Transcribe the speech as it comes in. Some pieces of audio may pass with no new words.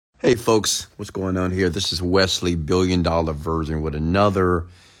Hey folks, what's going on here? This is Wesley, $1 billion version with another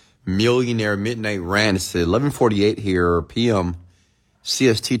Millionaire Midnight rant. It's 11:48 here p.m.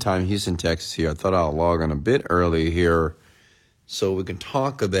 CST time, Houston, Texas here. I thought I'll log on a bit early here so we can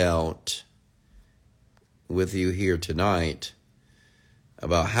talk about with you here tonight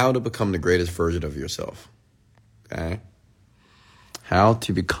about how to become the greatest version of yourself. Okay? How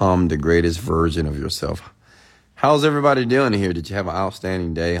to become the greatest version of yourself. How's everybody doing here? Did you have an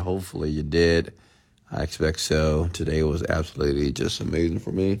outstanding day? Hopefully you did. I expect so. Today was absolutely just amazing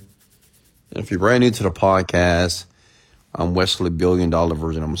for me. And if you're brand new to the podcast, I'm Wesley, $1 billion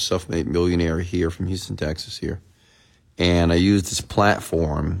version. I'm a self-made millionaire here from Houston, Texas here. And I use this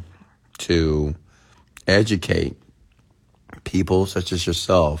platform to educate people such as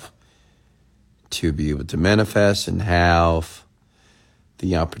yourself to be able to manifest and have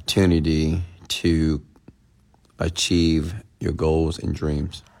the opportunity to achieve your goals and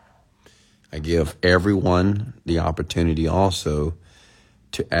dreams. I give everyone the opportunity also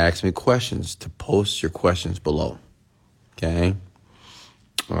to ask me questions, to post your questions below. Okay?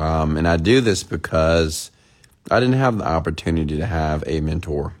 And I do this because I didn't have the opportunity to have a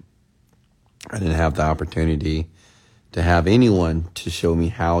mentor. I didn't have the opportunity to have anyone to show me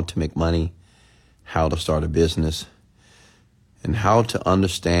how to make money, how to start a business, and how to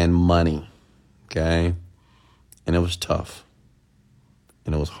understand money. Okay? And it was tough.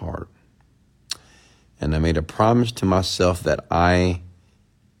 And it was hard. And I made a promise to myself that I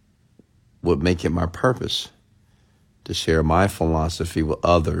would make it my purpose to share my philosophy with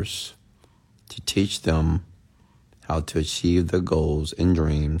others, to teach them how to achieve their goals and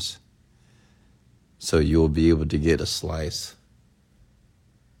dreams, so you'll be able to get a slice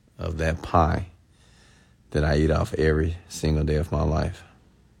of that pie that I eat off every single day of my life,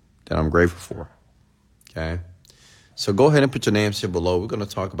 that I'm grateful for. Okay? So go ahead and put your names here below. We're going to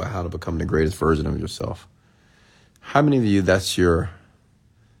talk about how to become the greatest version of yourself. How many of you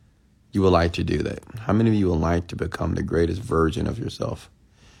you would like to do that? How many of you would like to become the greatest version of yourself?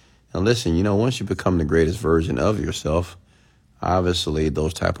 And listen, once you become the greatest version of yourself, obviously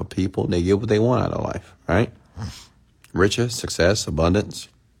those type of people, they get what they want out of life, right? Riches, success, abundance,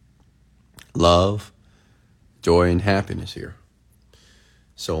 love, joy, and happiness here.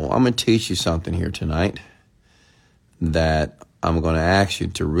 So I'm going to teach you something here tonight that I'm going to ask you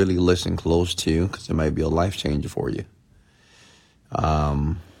to really listen close to, because it might be a life changer for you.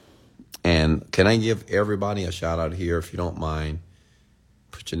 And can I give everybody a shout out here, if you don't mind?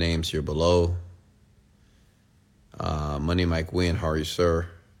 Put your names here below. Money Mike Wynn, how are you, sir?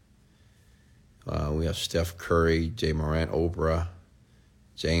 We have Steph Curry, Jay Morant, Oprah,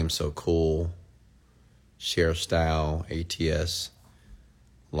 James So Cool, Share Style, ATS,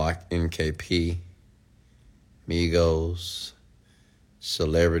 Lock NKP, Migos,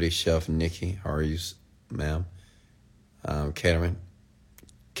 Celebrity Chef Nikki, how are you, ma'am? Katerin,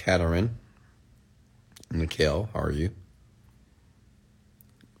 Mikhail, how are you?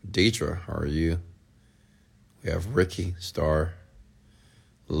 Deidre, how are you? We have Ricky, Star,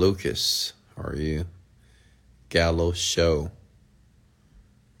 Lucas, how are you? Gallo Show,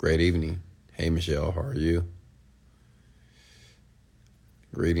 great evening. Hey, Michelle, how are you?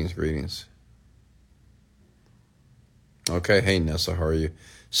 Greetings. Okay, hey, Nessa, how are you?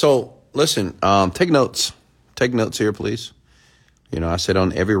 So, listen, take notes. Take notes here, please. I said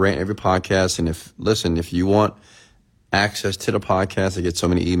on every rant, every podcast, and if you want access to the podcast, I get so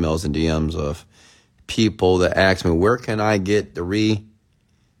many emails and DMs of people that ask me, where can I get the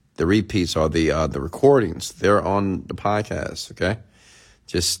repeats or the recordings? They're on the podcast, okay?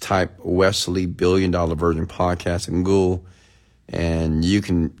 Just type Wesley $1 billion version podcast in Google, and you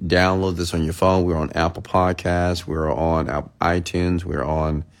can download this on your phone. We're on Apple Podcasts. We're on iTunes. We're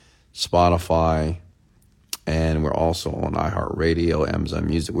on Spotify. And we're also on iHeartRadio, Amazon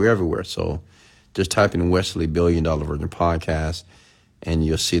Music. We're everywhere. So just type in Wesley $1 billion version podcast, and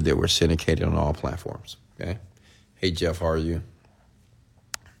you'll see that we're syndicated on all platforms. Okay. Hey, Jeff, how are you?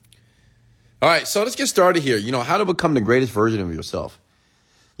 All right. So let's get started here. How to become the greatest version of yourself.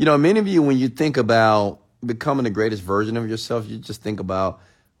 Many of you, when you think about becoming the greatest version of yourself, you just think about,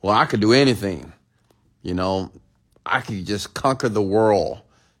 well, I could do anything. I could just conquer the world.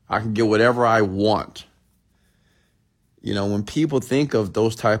 I can get whatever I want. When people think of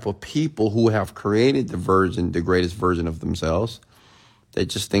those type of people who have created the greatest version of themselves, they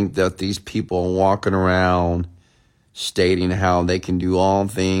just think that these people are walking around stating how they can do all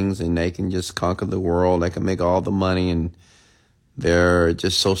things and they can just conquer the world. They can make all the money, and they're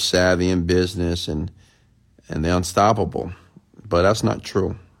just so savvy in business and they're unstoppable. But that's not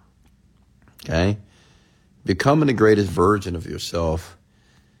true. Okay? Becoming the greatest version of yourself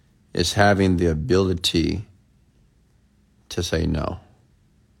It's having the ability to say no.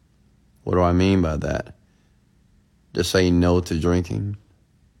 What do I mean by that? To say no to drinking.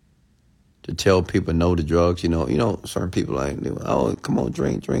 To tell people no to drugs. You know, certain people like, oh, come on,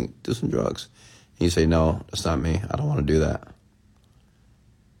 drink, do some drugs. And you say, no, that's not me. I don't want to do that.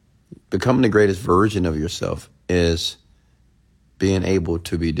 Becoming the greatest version of yourself is being able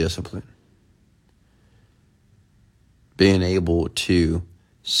to be disciplined. Being able to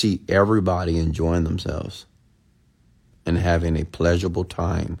see everybody enjoying themselves and having a pleasurable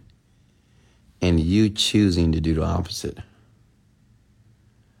time, and you choosing to do the opposite.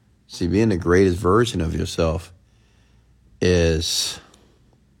 See, being the greatest version of yourself is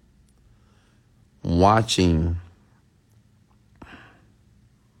watching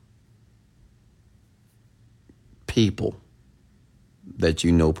people that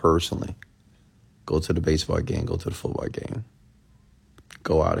you know personally go to the baseball game, go to the football game,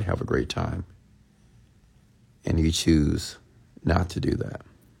 go out and have a great time, and you choose not to do that.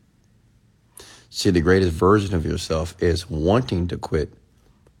 See, the greatest version of yourself is wanting to quit,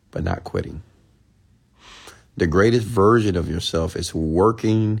 but not quitting. The greatest version of yourself is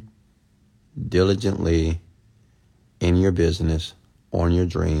working diligently in your business, on your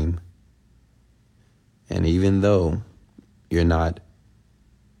dream, and even though you're not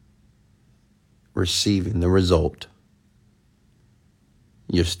receiving the result,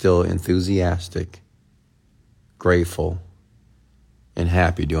 you're still enthusiastic, grateful, and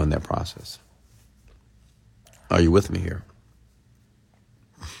happy during that process. Are you with me here?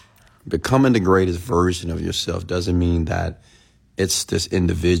 Becoming the greatest version of yourself doesn't mean that it's this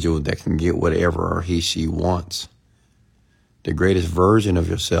individual that can get whatever she wants. The greatest version of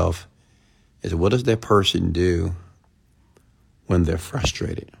yourself is, what does that person do when they're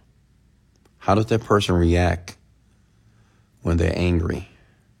frustrated? How does that person react when they're angry?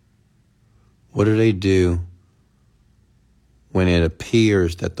 What do they do when it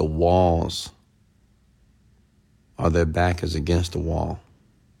appears that the walls or their back is against the wall?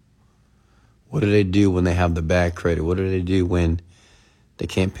 What do they do when they have the bad credit? What do they do when they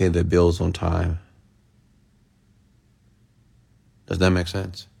can't pay their bills on time? Does that make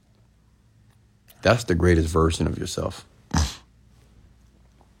sense? That's the greatest version of yourself.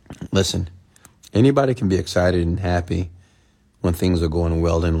 Listen, anybody can be excited and happy when things are going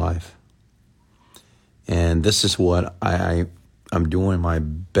well in life. And this is what I'm doing my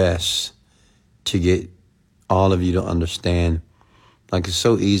best to get all of you to understand. Like, it's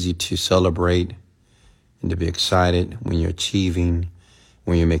so easy to celebrate and to be excited when you're achieving,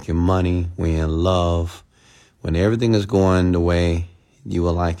 when you're making money, when you're in love, when everything is going the way you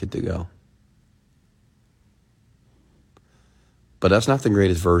would like it to go. But that's not the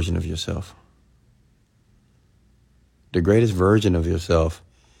greatest version of yourself. The greatest version of yourself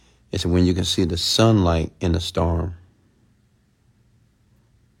is when you can see the sunlight in the storm.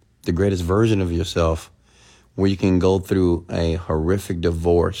 The greatest version of yourself where you can go through a horrific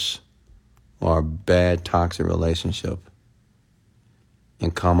divorce or a bad toxic relationship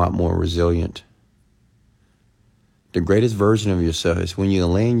and come out more resilient. The greatest version of yourself is when you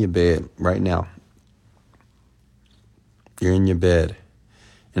lay in your bed right now. You're in your bed,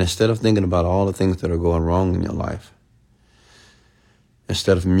 and instead of thinking about all the things that are going wrong in your life,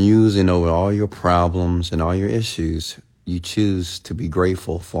 instead of musing over all your problems and all your issues, you choose to be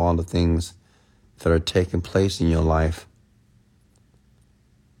grateful for all the things that are taking place in your life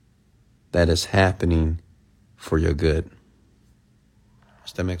that is happening for your good.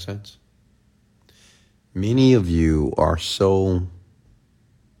 Does that make sense? Many of you are so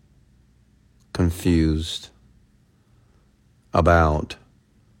confused about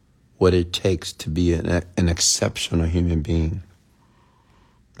what it takes to be an exceptional human being.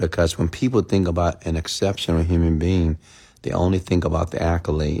 Because when people think about an exceptional human being, they only think about the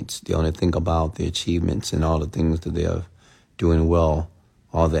accolades. They only think about the achievements and all the things that they're doing well,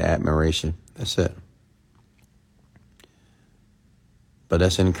 all the admiration. That's it. But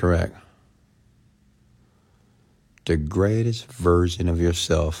that's incorrect. The greatest version of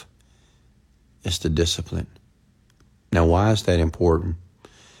yourself is the discipline. Now, why is that important?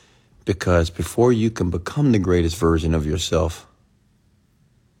 Because before you can become the greatest version of yourself,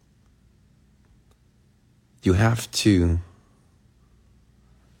 you have to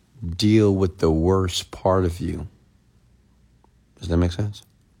deal with the worst part of you. Does that make sense?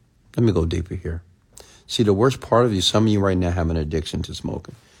 Let me go deeper here. See, the worst part of you, some of you right now have an addiction to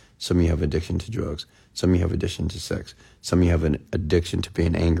smoking. Some of you have addiction to drugs. Some of you have addiction to sex. Some of you have an addiction to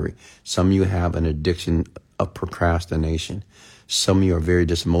being angry. Some of you have an addiction of procrastination. Some of you are very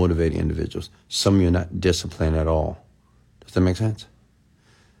dismotivated individuals. Some of you are not disciplined at all. Does that make sense?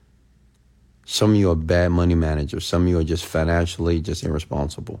 Some of you are bad money managers. Some of you are just financially just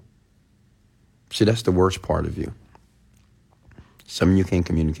irresponsible. See, that's the worst part of you. Some of you can't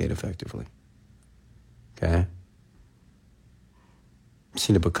communicate effectively. Okay?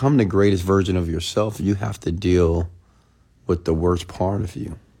 See, to become the greatest version of yourself, you have to deal with the worst part of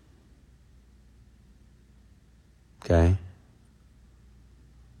you. Okay?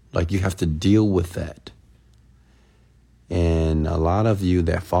 Like, you have to deal with that. And a lot of you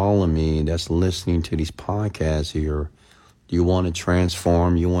that follow me, that's listening to these podcasts here, you want to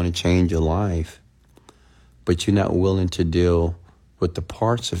transform, you want to change your life, but you're not willing to deal with the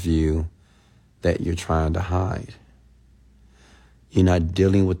parts of you that you're trying to hide. You're not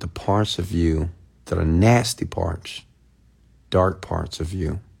dealing with the parts of you that are nasty parts, dark parts of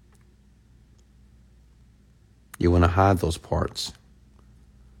you. You want to hide those parts.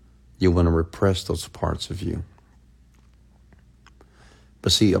 You want to repress those parts of you.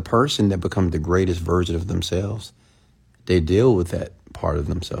 But see, a person that becomes the greatest version of themselves, they deal with that part of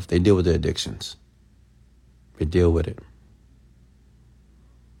themselves. They deal with their addictions. They deal with it.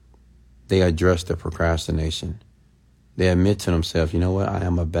 They address their procrastination. They admit to themselves, you know what? I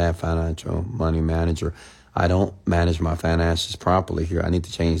am a bad financial money manager. I don't manage my finances properly here. I need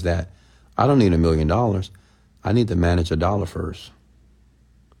to change that. I don't need $1 million. I need to manage $1 first.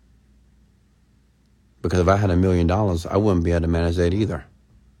 Because if I had $1 million, I wouldn't be able to manage that either.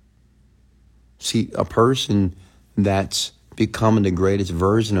 See, a person that's becoming the greatest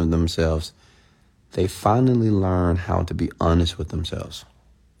version of themselves, they finally learn how to be honest with themselves.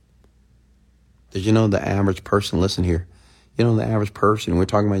 Did you know the average person, listen here, you know the average person, we're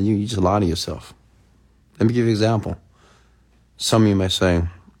talking about you just lie to yourself. Let me give you an example. Some of you may say,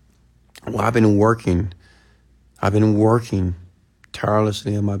 well, I've been working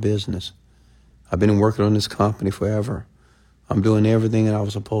tirelessly in my business. I've been working on this company forever. I'm doing everything that I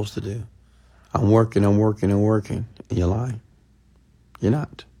was supposed to do. I'm working. And you're lying. You're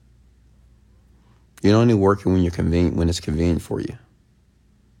not. You're only working when it's convenient for you.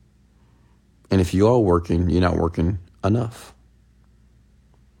 And if you are working, you're not working enough.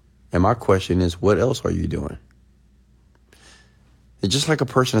 And my question is, what else are you doing? It's just like a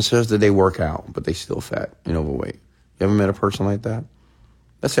person that says that they work out, but they still fat and overweight. You ever met a person like that?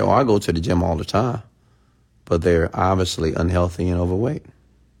 They say, I go to the gym all the time, but they're obviously unhealthy and overweight.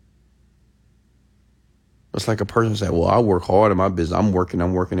 It's like a person said, I work hard in my business. I'm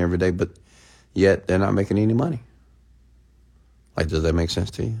working every day, but yet they're not making any money. Like, does that make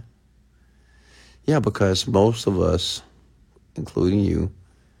sense to you? Yeah, because most of us, including you,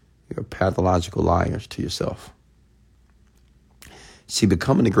 you're pathological liars to yourself. See,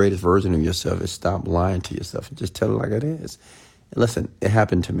 becoming the greatest version of yourself is stop lying to yourself and just tell it like it is. And listen, it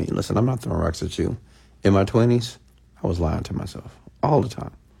happened to me. Listen, I'm not throwing rocks at you. In my 20s, I was lying to myself all the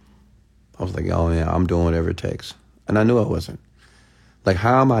time. I was like, oh, yeah, I'm doing whatever it takes. And I knew I wasn't. Like,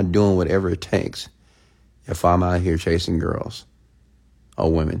 how am I doing whatever it takes if I'm out here chasing girls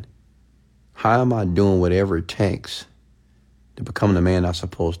or women? How am I doing whatever it takes to become the man I'm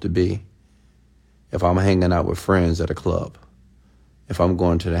supposed to be if I'm hanging out with friends at a club, if I'm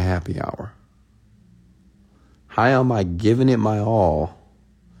going to the happy hour? How am I giving it my all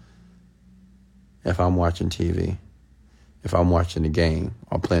if I'm watching TV, if I'm watching the game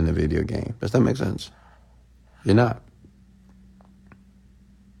or playing the video game? Does that make sense? You're not.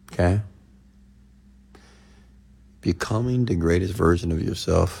 Okay? Becoming the greatest version of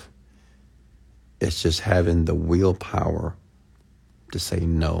yourself, it's just having the willpower to say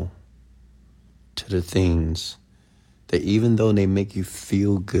no to the things that, even though they make you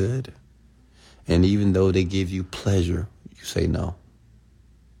feel good and even though they give you pleasure, you say no.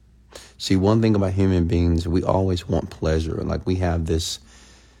 See, one thing about human beings, we always want pleasure. Like, we have this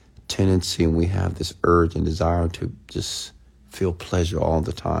tendency and we have this urge and desire to just feel pleasure all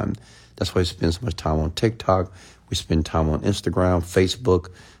the time. That's why we spend so much time on TikTok. We spend time on Instagram, Facebook.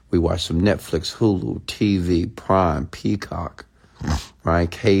 We watch some Netflix, Hulu, TV, Prime, Peacock, right?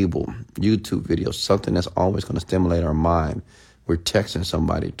 Cable, YouTube videos, something that's always going to stimulate our mind. We're texting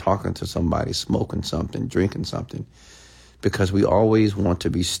somebody, talking to somebody, smoking something, drinking something, because we always want to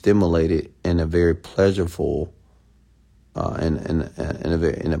be stimulated in a very pleasureful,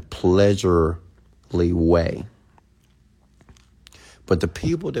 in a pleasurely way. But the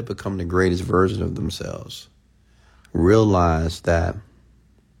people that become the greatest version of themselves realize that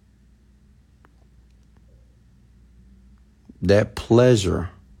that pleasure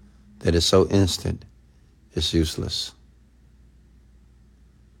that is so instant is useless.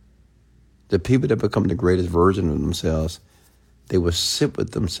 The people that become the greatest version of themselves, they will sit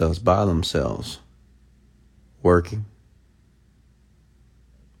with themselves, by themselves, working.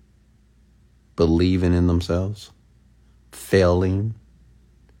 believing in themselves, failing,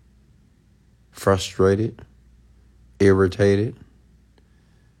 frustrated, irritated,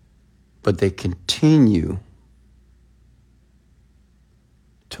 but they continue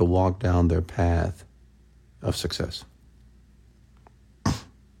to walk down their path of success.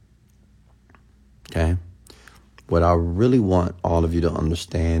 Okay? What I really want all of you to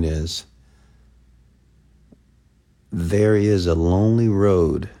understand is there is a lonely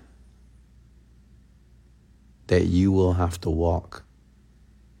road that you will have to walk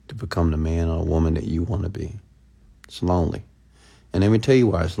to become the man or woman that you want to be. It's lonely. And let me tell you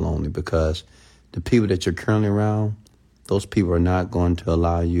why it's lonely, because the people that you're currently around, those people are not going to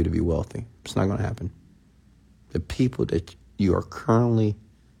allow you to be wealthy. It's not going to happen. The people that you are currently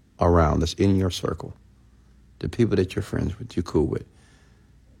around, that's in your circle, the people that you're friends with, you're cool with,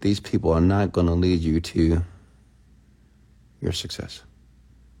 these people are not going to lead you to your success.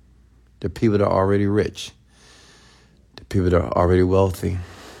 The people that are already rich, the people that are already wealthy,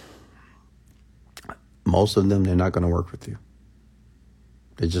 most of them, they're not going to work with you.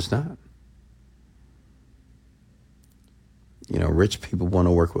 They're just not. You know, rich people want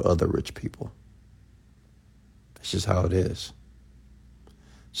to work with other rich people. That's just how it is.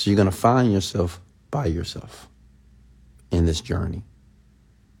 So you're going to find yourself by yourself in this journey.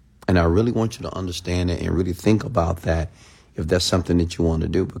 And I really want you to understand it and really think about that if that's something that you want to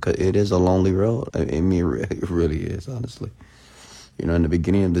do, because it is a lonely road. I mean, it really is, honestly. You know, in the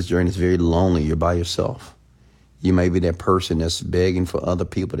beginning of this journey, it's very lonely. You're by yourself. You may be that person that's begging for other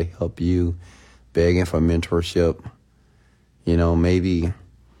people to help you, begging for mentorship. You know, maybe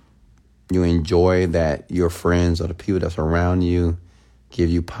you enjoy that your friends or the people that's around you give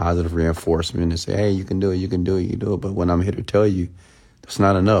you positive reinforcement and say, hey, you can do it, you can do it, you can do it. But when I'm here to tell you, that's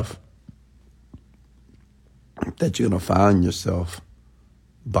not enough. That you're going to find yourself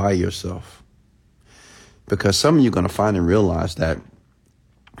by yourself. Because some of you are going to find and realize that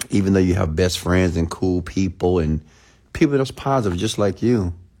even though you have best friends and cool people and people that's positive just like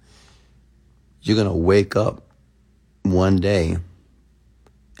you, you're going to wake up one day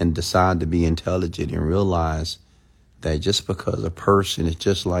and decide to be intelligent and realize that just because a person is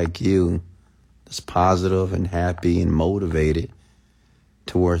just like you, that's positive and happy and motivated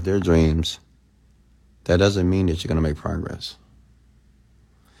towards their dreams, that doesn't mean that you're going to make progress.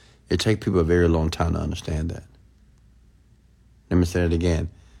 It takes people a very long time to understand that. Let me say it again.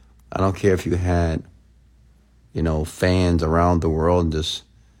 I don't care if you had, you know, fans around the world just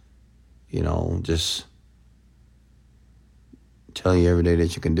tell you every day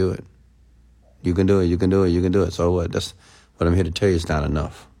that you can do it. You can do it, you can do it, you can do it. So what? That's what I'm here to tell you. It's not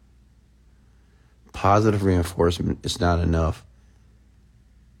enough. Positive reinforcement is not enough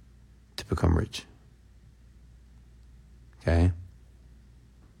to become rich. Okay?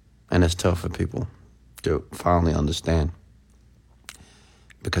 And it's tough for people to finally understand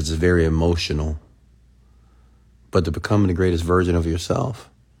because it's very emotional. But to become the greatest version of yourself,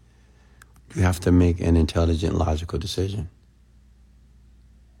 you have to make an intelligent, logical decision.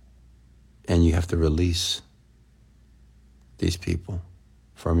 And you have to release these people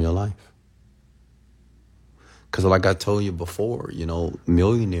from your life. Because like I told you before, you know,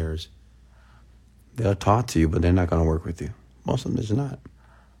 millionaires, they'll talk to you, but they're not going to work with you. Most of them is not.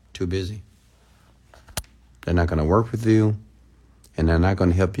 Too busy. They're not going to work with you, and they're not going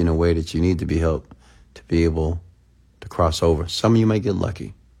to help you in a way that you need to be helped to be able to cross over. Some of you may get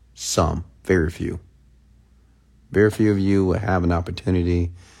lucky. Some. Very few. Very few of you will have an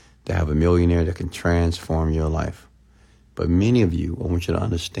opportunity to have a millionaire that can transform your life. But many of you, I want you to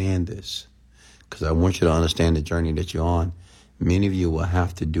understand this, because I want you to understand the journey that you're on. Many of you will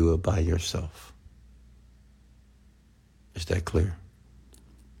have to do it by yourself. Is that clear?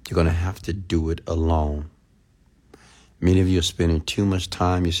 You're going to have to do it alone. Many of you are spending too much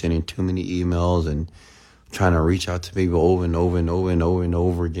time. You're sending too many emails and trying to reach out to people over and over and over and over and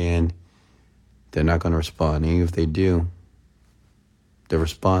over again. They're not going to respond. And if they do, the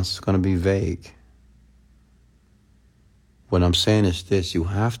response is going to be vague. What I'm saying is this: you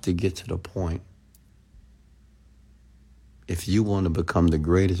have to get to the point. If you want to become the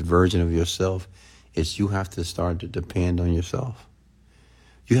greatest version of yourself, you have to start to depend on yourself.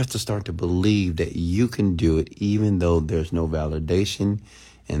 You have to start to believe that you can do it even though there's no validation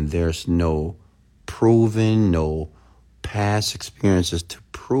and there's no no past experiences to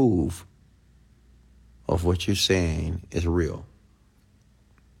prove of what you're saying is real.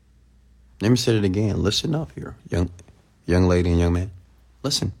 Let me say it again. Listen up here, young lady and young man.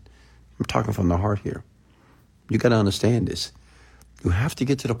 Listen, I'm talking from the heart here. You got to understand this. You have to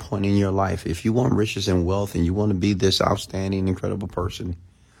get to the point in your life, if you want riches and wealth and you want to be this outstanding, incredible person,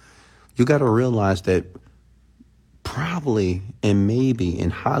 You got to realize that probably and maybe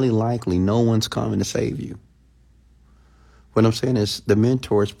and highly likely no one's coming to save you. What I'm saying is the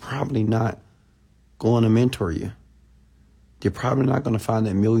mentor is probably not going to mentor you. You're probably not going to find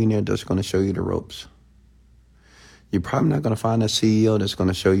that millionaire that's going to show you the ropes. You're probably not going to find that CEO that's going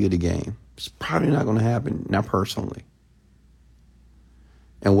to show you the game. It's probably not going to happen, not personally.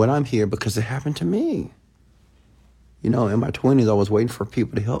 And what I'm here because it happened to me. You know, in my 20s, I was waiting for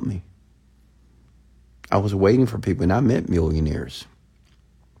people to help me. I was waiting for people, and I met millionaires.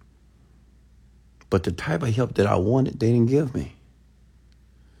 But the type of help that I wanted, they didn't give me.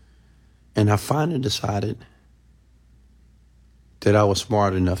 And I finally decided that I was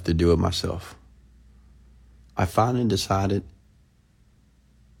smart enough to do it myself. I finally decided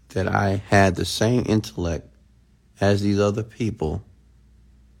that I had the same intellect as these other people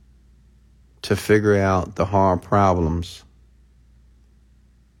to figure out the hard problems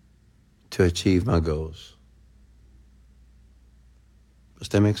to achieve my goals. Does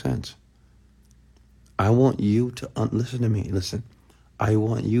that make sense? I want you to, listen to me, listen. I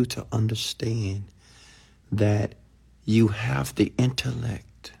want you to understand that you have the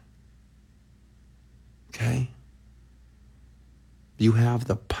intellect, okay? You have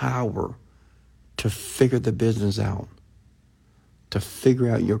the power to figure the business out, to figure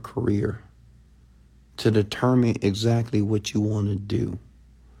out your career, to determine exactly what you want to do,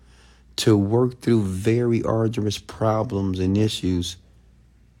 to work through very arduous problems and issues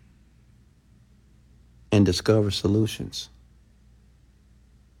and discover solutions.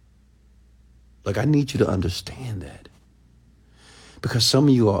 Like, I need you to understand that. Because some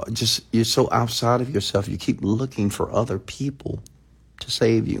of you are just, you're so outside of yourself, you keep looking for other people to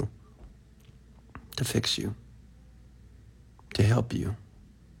save you, to fix you, to help you.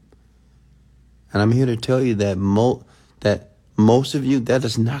 And I'm here to tell you that most of you, that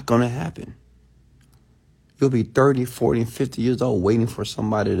is not going to happen. You'll be 30, 40, and 50 years old waiting for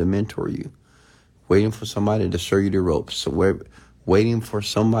somebody to mentor you, waiting for somebody to show you the ropes, so waiting for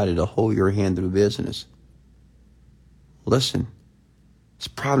somebody to hold your hand through business. Listen, it's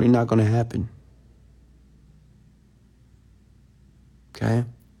probably not going to happen. Okay?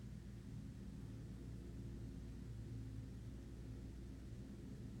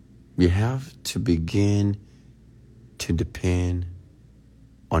 You have to begin to depend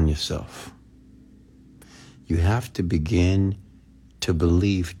on yourself. You have to begin to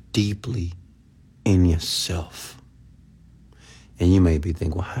believe deeply in yourself. And you may be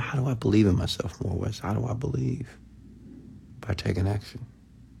thinking, well, how do I believe in myself more, Wes? How do I believe? By taking action.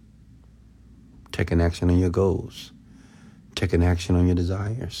 Taking action on your goals. Taking action on your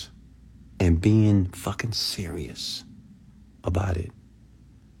desires. And being fucking serious about it.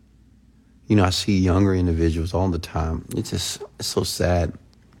 You know, I see younger individuals all the time. It's so sad.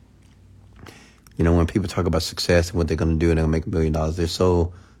 You know, when people talk about success and what they're going to do and they're going to make $1 million, they're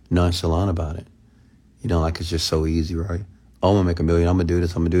so nonchalant about it. You know, like it's just so easy, right? Oh, I'm going to make $1 million. I'm going to do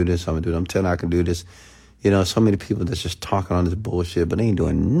this. I'm going to do this. I'm going to do it. I'm telling you I can do this. You know, so many people that's just talking on this bullshit, but they ain't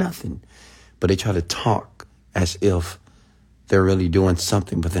doing nothing. But they try to talk as if they're really doing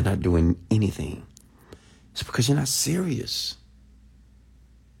something, but they're not doing anything. It's because you're not serious.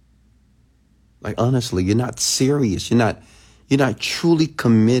 Like, honestly, you're not serious. You're not truly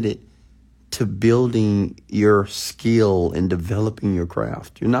committed to building your skill and developing your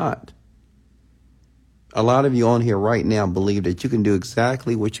craft. You're not. A lot of you on here right now believe that you can do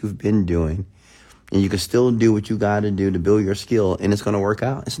exactly what you've been doing and you can still do what you got to do to build your skill and it's going to work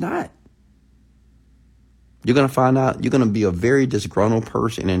out. It's not. You're going to find out you're going to be a very disgruntled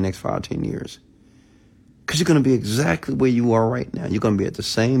person in the next 5-10 years. Because you're going to be exactly where you are right now. You're going to be at the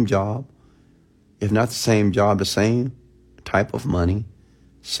same job. If not the same job, the same type of money,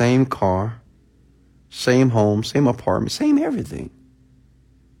 same car, same home, same apartment, same everything.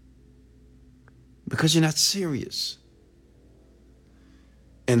 Because you're not serious.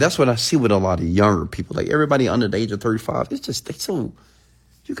 And that's what I see with a lot of younger people. Like everybody under the age of 35, it's just,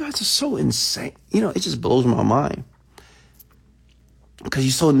 you guys are so insane. You know, it just blows my mind. Because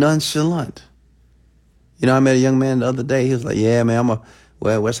you're so nonchalant. You know, I met a young man the other day. He was like, yeah, man,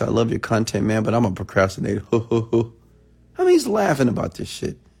 well, Wes, I love your content, man, but I'm a procrastinator. I mean, he's laughing about this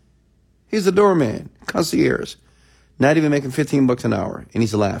shit. He's a doorman, concierge, not even making $15 an hour, and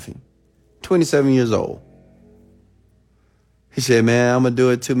he's laughing. 27 years old. He said, man, I'm going to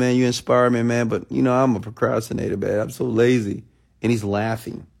do it too, man. You inspire me, man, but, you know, I'm a procrastinator, man. I'm so lazy. And he's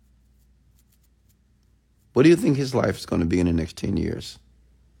laughing. What do you think his life is going to be in the next 10 years?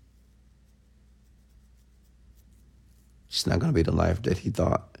 It's not going to be the life that he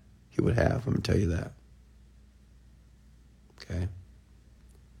thought he would have. I'm going to tell you that. Okay?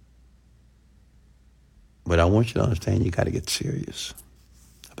 But I want you to understand you got to get serious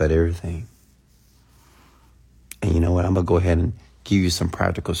about everything. And you know what? I'm going to go ahead and give you some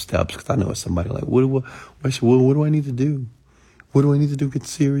practical steps because I know it's somebody like, what do I need to do? What do I need to do to get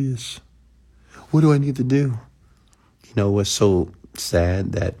serious? What do I need to do? You know what's so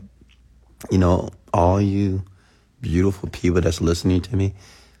sad that, all you beautiful people that's listening to me,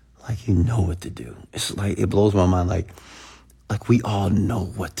 like, you know what to do. It's like, it blows my mind. Like we all know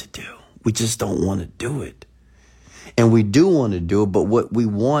what to do. We just don't want to do it. And we do want to do it, but what we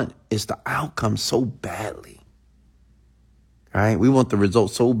want is the outcome so badly. Right? We want the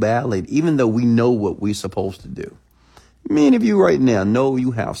result so badly, even though we know what we're supposed to do. Many of you right now know you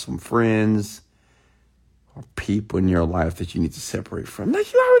have some friends or people in your life that you need to separate from.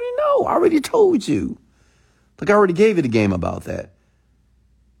 Like, you already know. I already told you. Like, I already gave you the game about that.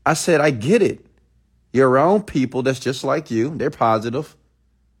 I said, I get it. You're around people that's just like you. They're positive.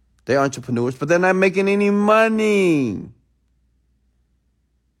 They're entrepreneurs, but they're not making any money.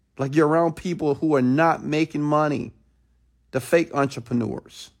 Like, you're around people who are not making money. The fake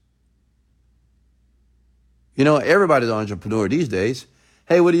entrepreneurs. Everybody's an entrepreneur these days.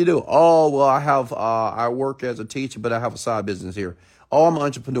 Hey, what do you do? Oh, well, I work as a teacher, but I have a side business here. Oh, I'm an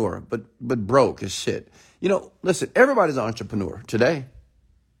entrepreneur, but broke as shit. Listen, everybody's an entrepreneur today.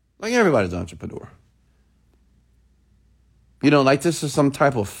 Like, everybody's an entrepreneur. Like, this is some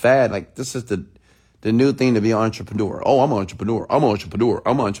type of fad. Like, this is the new thing to be an entrepreneur. Oh, I'm an entrepreneur. I'm an entrepreneur.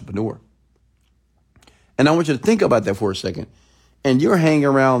 I'm an entrepreneur. And I want you to think about that for a second. And you're hanging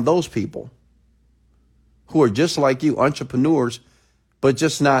around those people who are just like you, entrepreneurs, but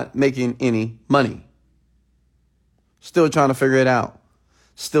just not making any money. Still trying to figure it out.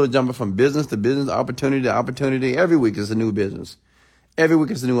 Still jumping from business to business, opportunity to opportunity. Every week is a new business. Every week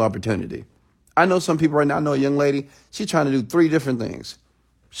is a new opportunity. I know some people right now. I know a young lady. She's trying to do 3 different things.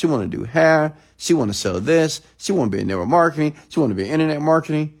 She want to do hair. She want to sell this. She want to be in network marketing. She want to be in internet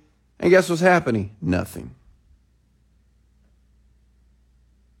marketing. And guess what's happening? Nothing.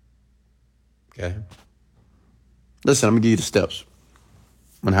 Okay. Listen, I'm going to give you the steps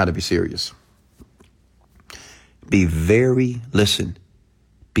on how to be serious. Be very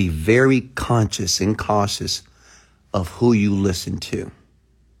conscious and cautious of who you listen to.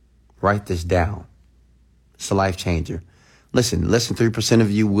 Write this down. It's a life changer. Listen, less than 3%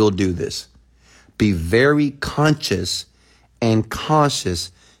 of you will do this. Be very conscious and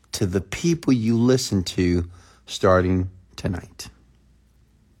cautious to the people you listen to starting tonight.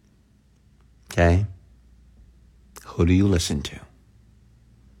 Okay? Who do you listen to?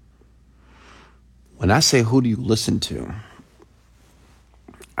 When I say who do you listen to,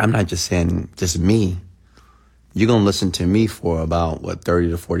 I'm not just saying just me. You're going to listen to me for about, 30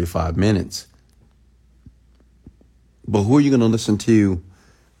 to 45 minutes. But who are you going to listen to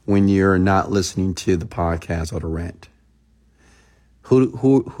when you're not listening to the podcast or the rant?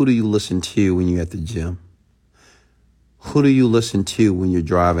 Who do you listen to when you're at the gym? Who do you listen to when you're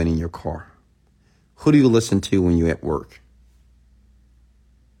driving in your car? Who do you listen to when you're at work?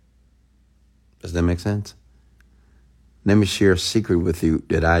 Does that make sense? Let me share a secret with you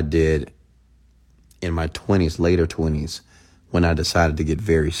that I did in my 20s, later 20s, when I decided to get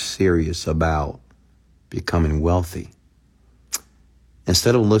very serious about becoming wealthy.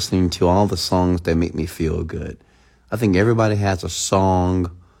 Instead of listening to all the songs that make me feel good, I think everybody has a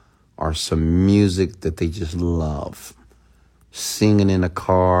song or some music that they just love. Singing in a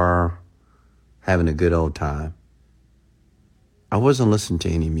car, having a good old time. I wasn't listening to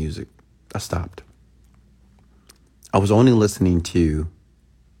any music. I stopped. I was only listening to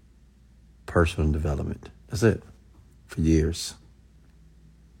personal development. That's it. For years.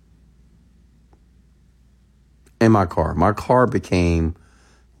 In my car. My car became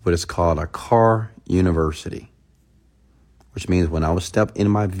what is called a car university. Which means when I would step in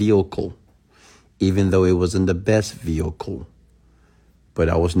my vehicle, even though it wasn't the best vehicle, but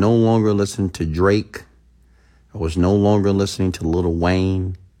I was no longer listening to Drake. I was no longer listening to Lil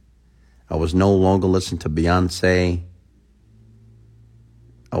Wayne. I was no longer listening to Beyonce.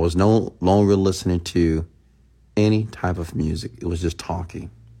 I was no longer listening to any type of music. It was just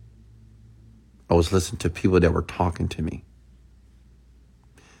talking. I was listening to people that were talking to me.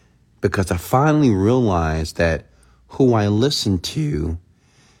 Because I finally realized that who I listen to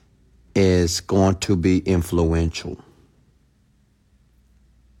is going to be influential.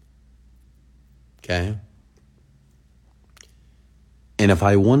 Okay? And if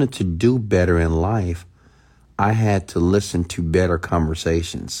I wanted to do better in life, I had to listen to better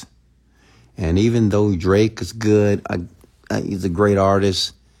conversations. And even though Drake is good, he's a great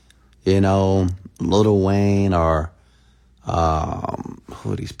artist, Lil Wayne or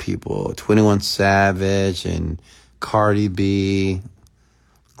who are these people? 21 Savage and Cardi B.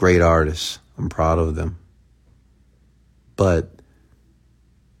 Great artists. I'm proud of them. But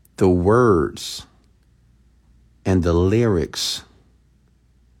the words and the lyrics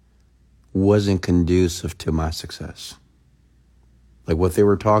wasn't conducive to my success. Like what they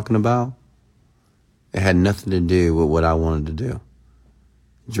were talking about, it had nothing to do with what I wanted to do.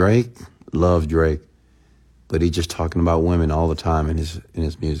 Drake, love Drake, but he's just talking about women all the time in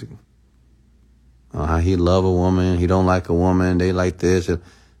his music. How he love a woman, he don't like a woman, they like this.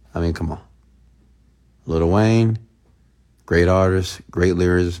 I mean, come on. Lil Wayne, great artist, great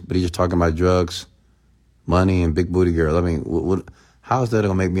lyrics, but he's just talking about drugs, money, and big booty girls. I mean, how is that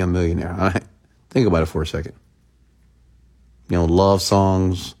gonna make me a millionaire? All right? Think about it for a second. You know, love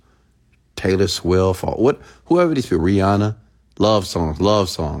songs, Taylor Swift, whoever these people, Rihanna, love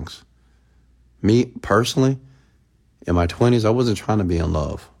songs. Me, personally, in my 20s, I wasn't trying to be in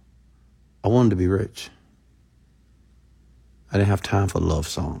love. I wanted to be rich. I didn't have time for love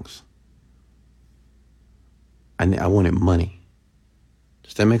songs. I wanted money.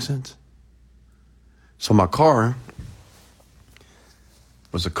 Does that make sense? So my car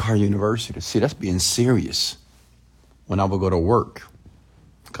was a car university. See, that's being serious when I would go to work.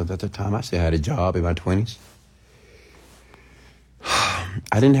 Because at the time, I still had a job in my 20s.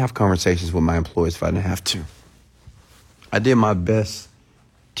 I didn't have conversations with my employees if I didn't have to. I did my best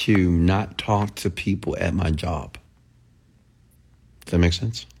to not talk to people at my job. Does that make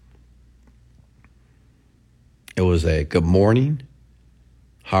sense? It was a good morning,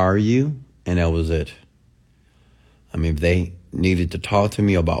 how are you? And that was it. I mean, if they needed to talk to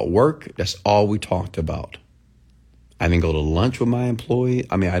me about work, that's all we talked about. I didn't go to lunch with my employee.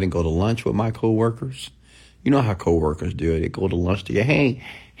 I didn't go to lunch with my coworkers. You know how coworkers do it. They go to lunch to you.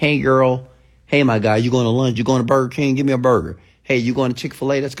 Hey, girl. Hey, my guy, you going to lunch? You going to Burger King? Give me a burger. Hey, you going to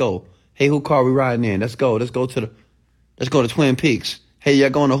Chick-fil-A? Let's go. Hey, who car we riding in? Let's go. Let's go to Twin Peaks. Hey, y'all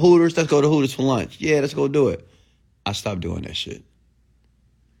going to Hooters? Let's go to Hooters for lunch. Yeah, let's go do it. I stopped doing that shit.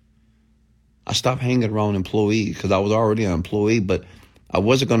 I stopped hanging around employees because I was already an employee, but I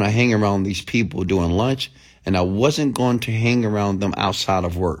wasn't going to hang around these people doing lunch, and I wasn't going to hang around them outside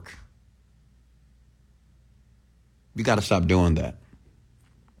of work. You got to stop doing that.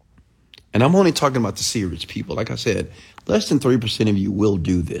 And I'm only talking about the serious people. Like I said, less than 3% of you will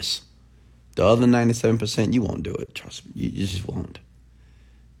do this. The other 97%, you won't do it. Trust me. You just won't.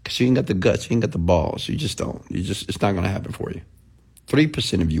 Because you ain't got the guts. You ain't got the balls. You just don't. It's not going to happen for you.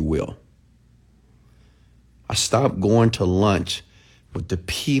 3% of you will. I stopped going to lunch with the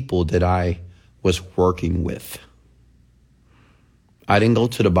people that I was working with. I didn't go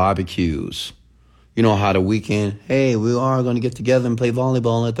to the barbecues. You know how the weekend, hey, we are going to get together and play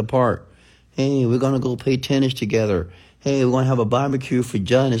volleyball at the park. Hey, we're going to go play tennis together. Hey, we're going to have a barbecue for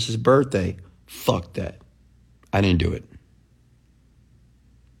John. It's his birthday. Fuck that. I didn't do it.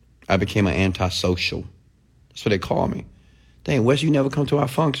 I became an antisocial. That's what they call me. Dang, Wes, you never come to our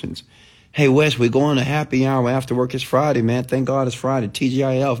functions. Hey, Wes, we're going to happy hour after work. It's Friday, man. Thank God it's Friday.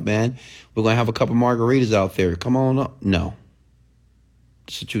 TGIF, man. We're going to have a couple margaritas out there. Come on up. No.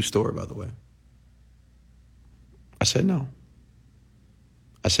 It's a true story, by the way. I said no.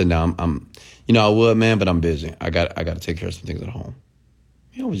 I said no. I would, man, but I'm busy. I got to take care of some things at home.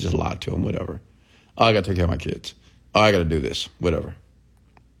 We just lied to him, whatever. Oh, I got to take care of my kids. Oh, I got to do this, whatever.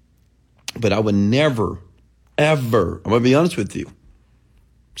 But I would never, ever, I'm going to be honest with you.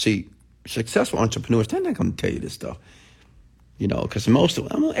 See, successful entrepreneurs, they're not going to tell you this stuff. Because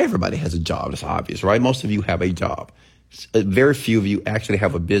everybody has a job. It's obvious, right? Most of you have a job. Very few of you actually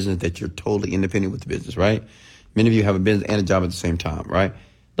have a business that you're totally independent with the business, right? Many of you have a business and a job at the same time, right?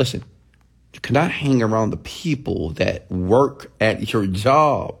 Listen, you cannot hang around the people that work at your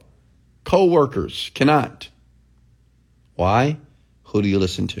job. Co-workers cannot. Why? Who do you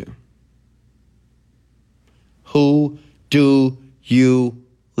listen to? Who do you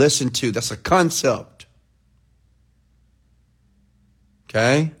listen to? That's a concept.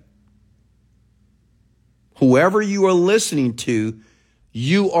 Okay? Whoever you are listening to,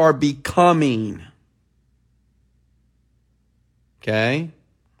 you are becoming. Okay?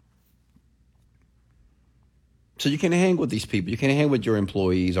 So you can't hang with these people. You can't hang with your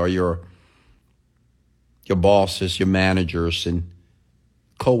employees or your bosses, your managers, and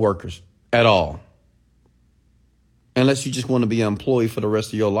co-workers at all. Unless you just want to be an employee for the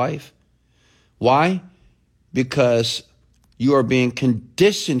rest of your life. Why? Because you are being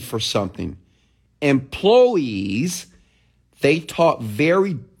conditioned for something. Employees, they talk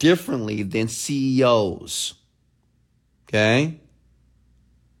very differently than CEOs. Okay?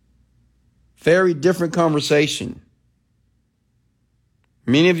 Very different conversation.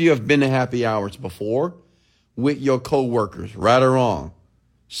 Many of you have been to happy hours before with your coworkers, right or wrong.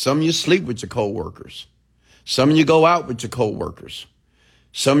 Some of you sleep with your coworkers. Some of you go out with your coworkers.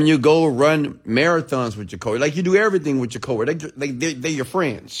 Some of you go run marathons with your coworkers. Like you do everything with your coworkers. They're your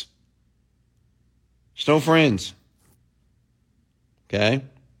friends. It's no friends. Okay?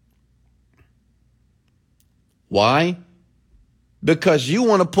 Why? Because you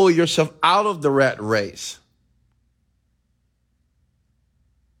want to pull yourself out of the rat race.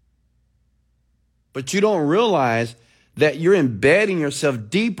 But you don't realize that you're embedding yourself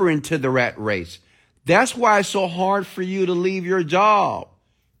deeper into the rat race. That's why it's so hard for you to leave your job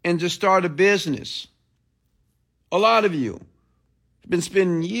and just start a business. A lot of you have been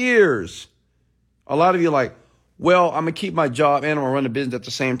spending years. A lot of you are like, well, I'm going to keep my job and I'm going to run a business at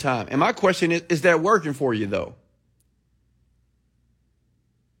the same time. And my question is that working for you though?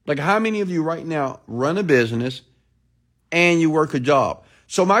 Like how many of you right now run a business and you work a job?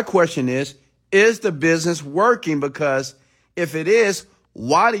 So my question is the business working? Because if it is,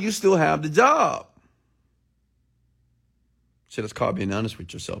 why do you still have the job? So that's called being honest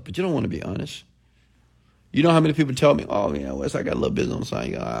with yourself, but you don't want to be honest. You know how many people tell me, oh, yeah, Wes, I got a little business on the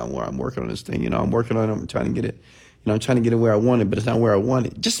side. I'm working on this thing. I'm working on it. I'm trying to get it. I'm trying to get it where I want it, but it's not where I want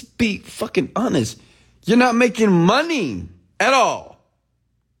it. Just be fucking honest. You're not making money at all.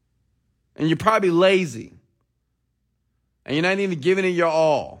 And you're probably lazy. And you're not even giving it your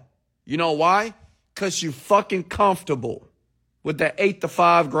all. You know why? Because you're fucking comfortable with that 8 to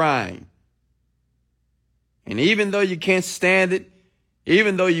 5 grind. And even though you can't stand it,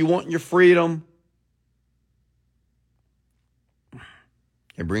 even though you want your freedom,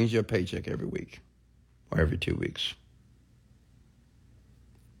 it brings you a paycheck every week or every 2 weeks.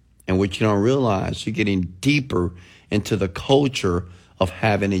 And what you don't realize, you're getting deeper into the culture of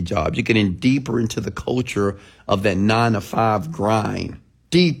having a job. You're getting deeper into the culture of that 9 to 5 grind.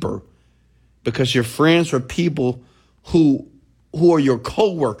 Deeper. Because you're friends with people who are your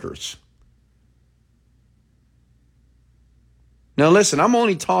coworkers. Now listen, I'm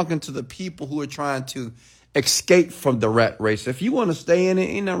only talking to the people who are trying to escape from the rat race. If you want to stay in it,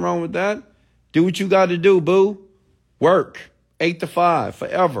 ain't nothing wrong with that. Do what you got to do, boo. Work 8 to 5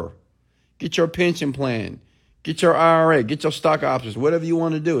 forever. Get your pension plan. Get your IRA. Get your stock options. Whatever you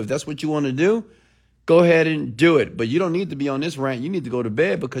want to do. If that's what you want to do, go ahead and do it. But you don't need to be on this rant. You need to go to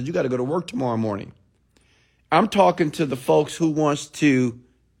bed because you got to go to work tomorrow morning. I'm talking to the folks who wants to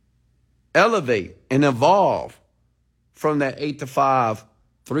elevate and evolve from that 8 to 5,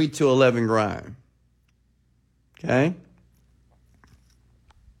 3 to 11 grind. Okay?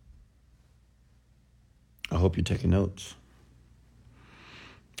 I hope you're taking notes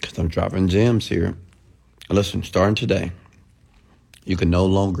because I'm dropping gems here. Listen, starting today, you can no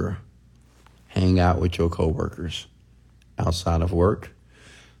longer hang out with your coworkers outside of work.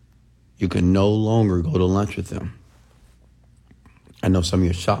 You can no longer go to lunch with them. I know some of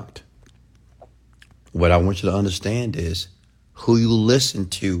you are shocked. What I want you to understand is who you listen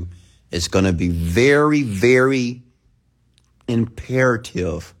to is going to be very, very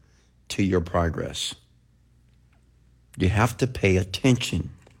imperative to your progress. You have to pay attention.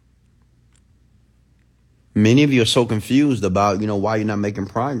 Many of you are so confused about, why you're not making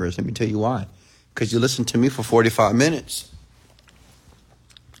progress. Let me tell you why. Because you listen to me for 45 minutes.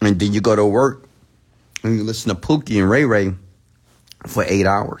 And then you go to work and you listen to Pookie and Ray Ray for 8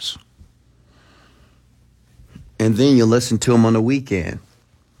 hours. And then you listen to them on the weekend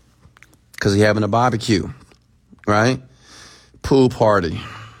because you're having a barbecue, right? Pool party,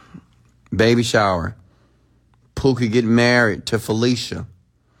 baby shower. Pookie get married to Felicia.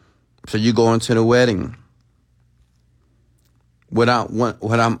 So you go into the wedding. What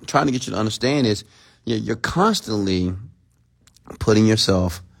I'm trying to get you to understand is you're constantly putting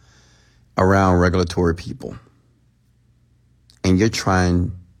yourself around regulatory people. And you're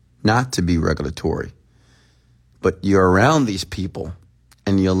trying not to be regulatory. But you're around these people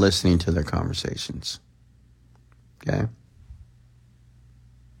and you're listening to their conversations. Okay?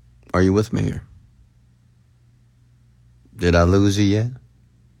 Are you with me here? Did I lose you yet?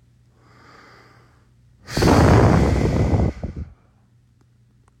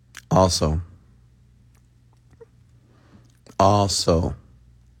 Also,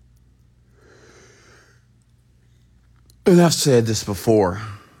 and I've said this before,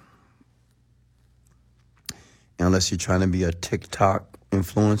 unless you're trying to be a TikTok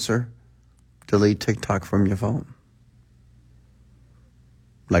influencer, delete TikTok from your phone.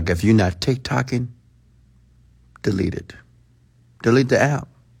 Like if you're not TikToking, delete it. Delete the app.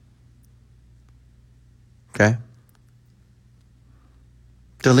 Okay?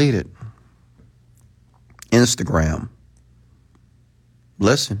 Delete it. Instagram.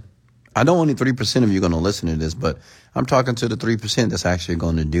 Listen, I know only 3% of you are going to listen to this, but I'm talking to the 3% that's actually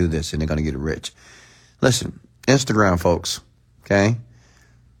going to do this and they're going to get rich. Listen, Instagram folks, okay?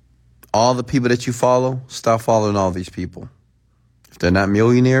 All the people that you follow, stop following all these people. If they're not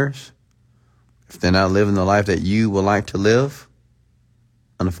millionaires, if they're not living the life that you would like to live,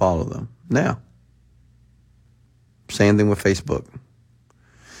 unfollow them now. Same thing with Facebook.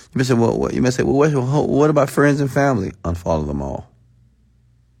 You may say, what about friends and family? Unfollow them all.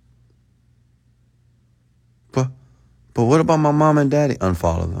 But what about my mom and daddy?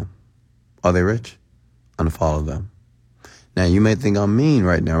 Unfollow them. Are they rich? Unfollow them. Now, you may think I'm mean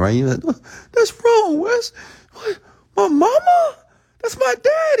right now, right? You're like, oh, that's wrong, Wes. What? My mama? That's my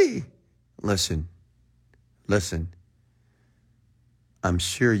daddy. Listen. I'm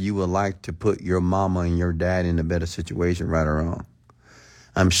sure you would like to put your mama and your dad in a better situation, right or wrong.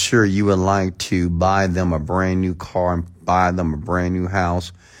 I'm sure you would like to buy them a brand new car and buy them a brand new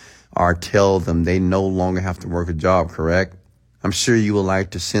house, or tell them they no longer have to work a job, correct? I'm sure you would like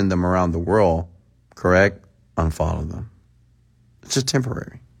to send them around the world, correct? Unfollow them. It's just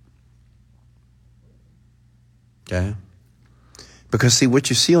temporary. Okay? Because see, what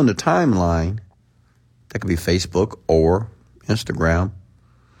you see on the timeline, that could be Facebook or Instagram,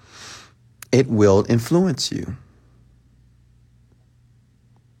 it will influence you.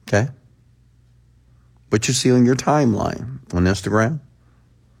 Okay? What you see on your timeline on Instagram,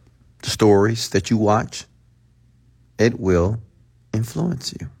 the stories that you watch, it will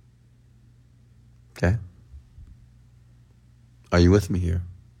influence you. Okay? Are you with me here?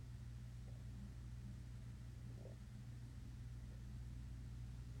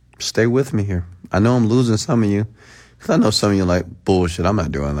 Stay with me here. I know I'm losing some of you, because I know some of you are like, bullshit, I'm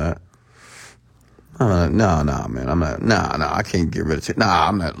not doing that. No, man, I'm not. No, I can't get rid of it. Nah,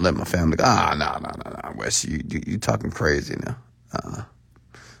 I'm not letting my family go. No, Wes, you talking crazy now.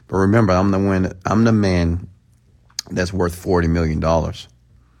 But remember, I'm the man that's worth $40 million.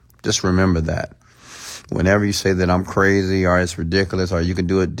 Just remember that. Whenever you say that I'm crazy or it's ridiculous or you can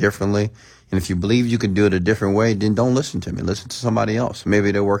do it differently, and if you believe you can do it a different way, then don't listen to me. Listen to somebody else.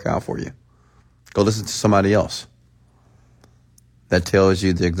 Maybe they'll work out for you. Go listen to somebody else that tells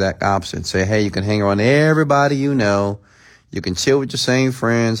you the exact opposite. Say, hey, you can hang around everybody you know. You can chill with your same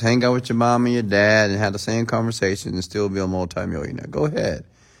friends, hang out with your mom and your dad, and have the same conversations and still be a multimillionaire. Go ahead.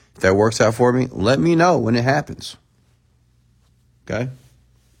 If that works out for me, let me know when it happens. Okay?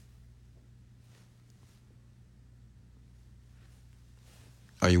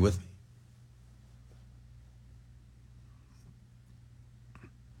 Are you with me?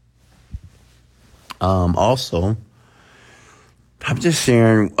 Also, I'm just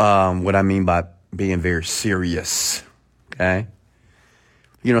sharing what I mean by being very serious. Okay?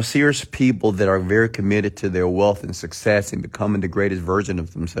 You know, serious people that are very committed to their wealth and success and becoming the greatest version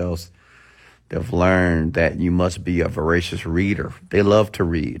of themselves, they've learned that you must be a voracious reader. They love to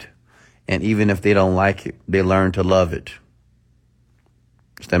read. And even if they don't like it, they learn to love it.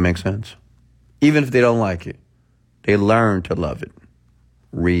 Does that make sense? Even if they don't like it, they learn to love it.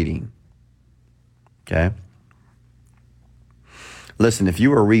 Reading. Okay? Listen, if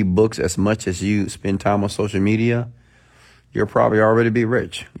you were to read books as much as you spend time on social media, you'll probably already be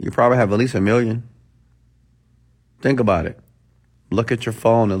rich. You probably have at least 1 million. Think about it. Look at your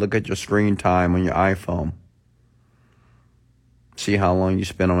phone and look at your screen time on your iPhone. See how long you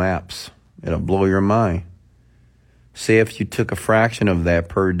spend on apps. It'll blow your mind. Say if you took a fraction of that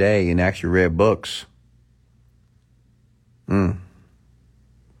per day and actually read books.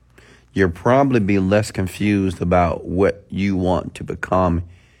 You'll probably be less confused about what you want to become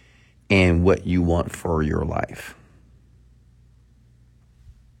and what you want for your life.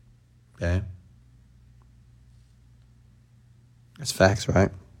 Okay? That's facts, right?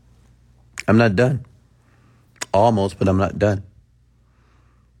 I'm not done. Almost, but I'm not done.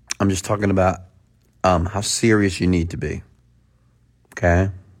 I'm just talking about how serious you need to be. Okay?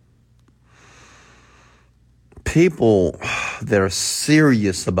 People that are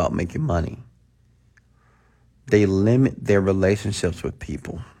serious about making money, they limit their relationships with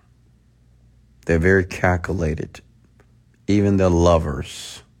people. They're very calculated. Even their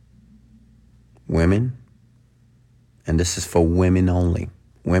lovers. Women, and this is for women only.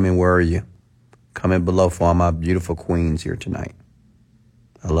 Women, where are you? Comment below for all my beautiful queens here tonight.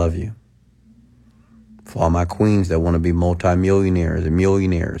 I love you. For all my queens that want to be multimillionaires and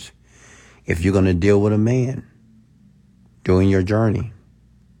millionaires, if you're going to deal with a man during your journey,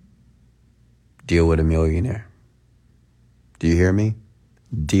 deal with a millionaire. Do you hear me?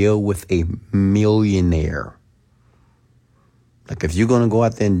 Deal with a millionaire. Like if you're going to go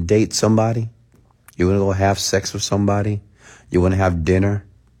out there and date somebody, you're going to go have sex with somebody, You want to have dinner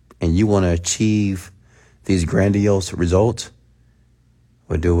and you want to achieve these grandiose results?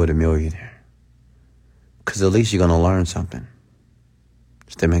 Well, do it with a millionaire. Because at least you're going to learn something.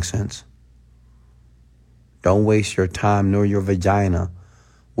 Does that make sense? Don't waste your time nor your vagina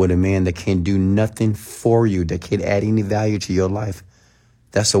with a man that can't do nothing for you, that can't add any value to your life.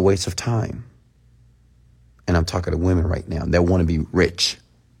 That's a waste of time. And I'm talking to women right now that want to be rich.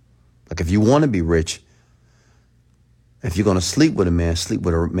 Like if you want to be rich, if you're going to sleep with a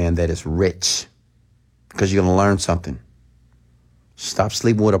man that is rich, because you're going to learn something. Stop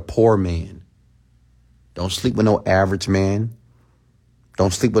sleeping with a poor man. Don't sleep with no average man.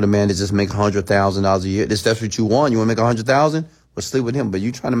 Don't sleep with a man that just makes $100,000 a year. If that's what you want. You want to make $100,000? Well, sleep with him. But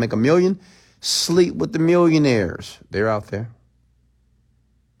you trying to make $1 million? Sleep with the millionaires. They're out there.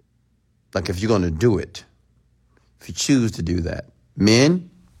 Like if you're going to do it, if you choose to do that. Men,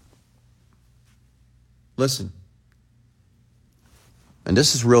 listen. And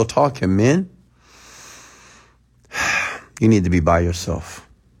this is real talk here, men. You need to be by yourself.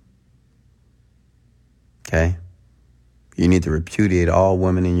 Okay? You need to repudiate all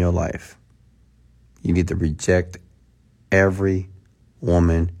women in your life. You need to reject every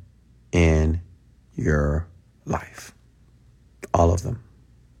woman in your life. All of them.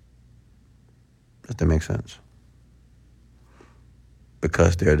 Does that make sense?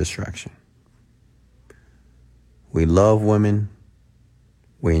 Because they're a distraction. We love women.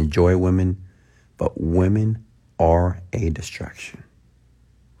 We enjoy women. But women are a distraction.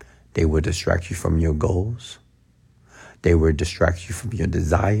 They will distract you from your goals. They will distract you from your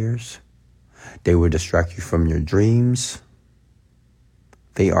desires. They will distract you from your dreams.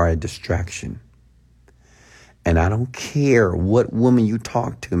 They are a distraction. And I don't care what woman you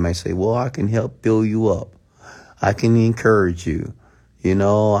talk to might say, well, I can help build you up. I can encourage you.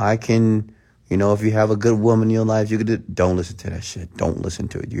 I can, if you have a good woman in your life, don't listen to that shit. Don't listen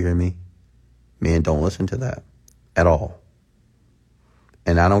to it. You hear me? Men, don't listen to that at all.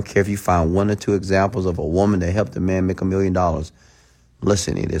 And I don't care if you find 1 or 2 examples of a woman that helped a man make $1 million.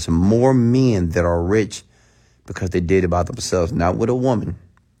 Listen, it is more men that are rich because they did it by themselves, not with a woman.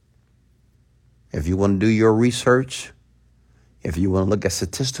 If you want to do your research, if you want to look at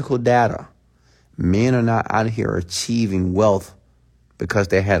statistical data, men are not out here achieving wealth because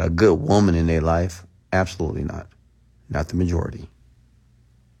they had a good woman in their life. Absolutely not. Not the majority.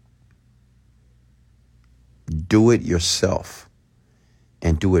 Do it yourself.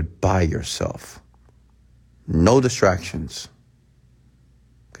 And do it by yourself. No distractions.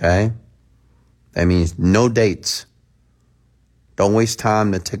 Okay? That means no dates. Don't waste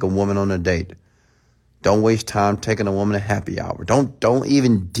time to take a woman on a date. Don't waste time taking a woman to happy hour. Don't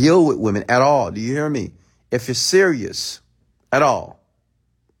even deal with women at all. Do you hear me? If you're serious at all.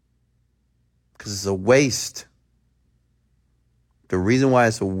 Because it's a waste. The reason why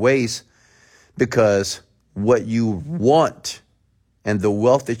it's a waste, because what you want and the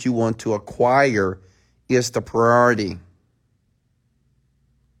wealth that you want to acquire is the priority.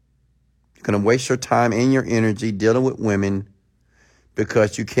 You're going to waste your time and your energy dealing with women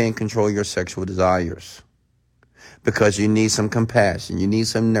because you can't control your sexual desires. Because you need some compassion. You need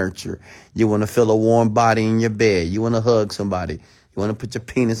some nurture. You want to feel a warm body in your bed. You want to hug somebody. You want to put your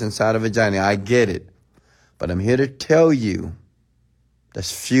penis inside a vagina. I get it. But I'm here to tell you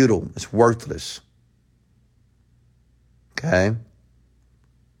that's futile. It's worthless. Okay?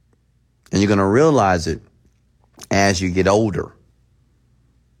 And you're going to realize it as you get older.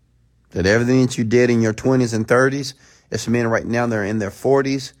 That everything that you did in your 20s and 30s, it's men right now, they're in their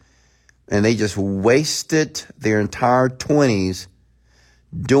 40s, and they just wasted their entire 20s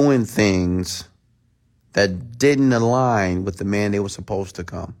doing things that didn't align with the man they were supposed to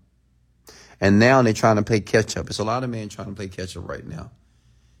come. And now they're trying to play catch up. It's a lot of men trying to play catch up right now.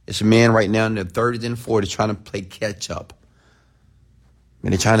 It's men right now in their 30s and 40s trying to play catch up.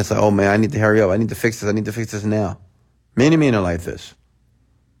 And they're trying to say, oh, man, I need to hurry up. I need to fix this. I need to fix this now. Many men are like this.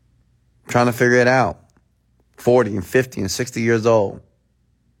 Trying to figure it out. 40 and 50 and 60 years old.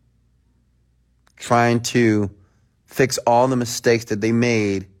 Trying to fix all the mistakes that they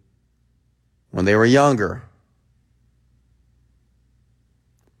made when they were younger.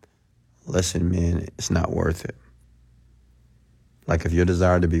 Listen, man, it's not worth it. Like if your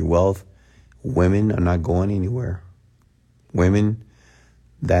desire to be wealth, women are not going anywhere. Women,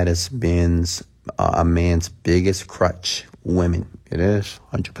 that has been a man's biggest crutch. Women. It is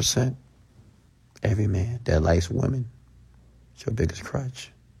 100%. Every man that likes women, it's your biggest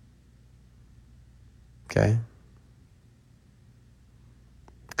crutch. Okay?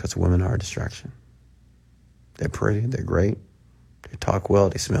 Because women are a distraction. They're pretty, they're great, they talk well,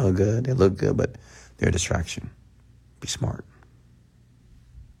 they smell good, they look good, but they're a distraction. Be smart.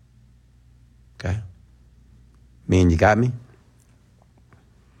 Okay? Mean you got me?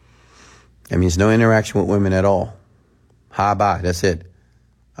 That means no interaction with women at all. Hi, bye. That's it.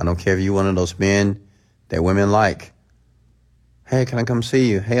 I don't care if you're one of those men that women like. Hey, can I come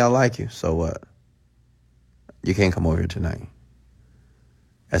see you? Hey, I like you. So what? You can't come over here tonight.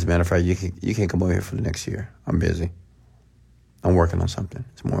 As a matter of fact, you can't come over here for the next year. I'm busy. I'm working on something.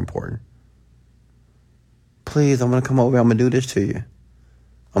 It's more important. Please, I'm going to come over. I'm going to do this to you.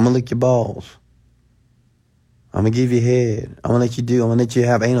 I'm going to lick your balls. I'm going to give you head. I'm going to let you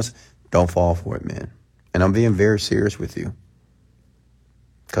have anal. Don't fall for it, man. And I'm being very serious with you.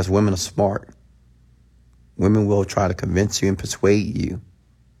 Because women are smart. Women will try to convince you and persuade you.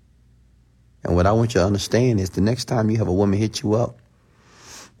 And what I want you to understand is the next time you have a woman hit you up,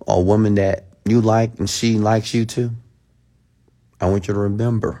 or a woman that you like and she likes you too, I want you to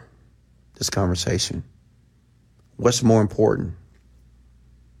remember this conversation. What's more important?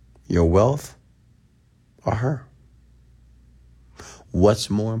 Your wealth or her? What's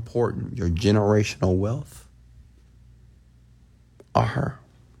more important? Your generational wealth or her?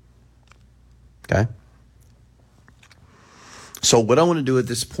 Okay? So what I want to do at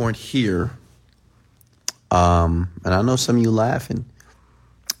this point here, and I know some of you laughing,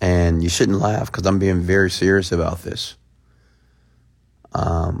 and you shouldn't laugh because I'm being very serious about this.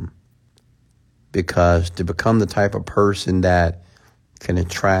 Because to become the type of person that can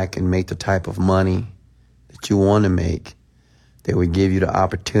attract and make the type of money that you want to make, that would give you the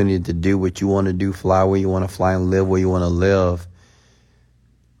opportunity to do what you want to do, fly where you want to fly, and live where you want to live,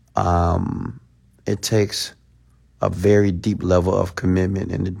 it takes a very deep level of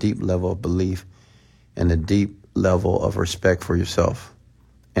commitment and a deep level of belief and a deep level of respect for yourself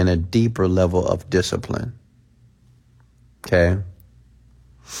and a deeper level of discipline. Okay?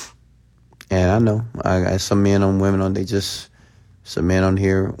 And I know I got some men on women on, some men on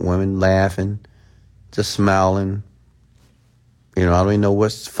here, women laughing, just smiling. You know, I don't even know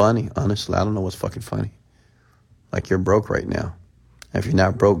what's funny. Honestly, I don't know what's fucking funny. Like, you're broke right now. If you're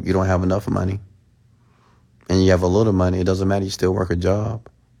not broke, you don't have enough money. And you have a little money, it doesn't matter. You still work a job.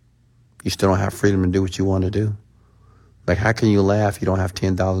 You still don't have freedom to do what you want to do. Like, how can you laugh if you don't have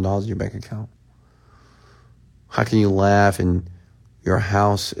 $10,000 in your bank account? How can you laugh and your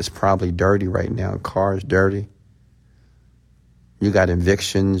house is probably dirty right now, car is dirty. You got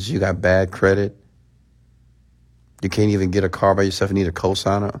evictions, you got bad credit. You can't even get a car by yourself, you need a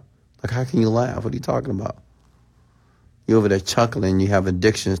cosigner. Like, how can you laugh? What are you talking about? You're over there chuckling, you have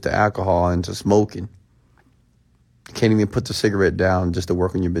addictions to alcohol and to smoking. You can't even put the cigarette down just to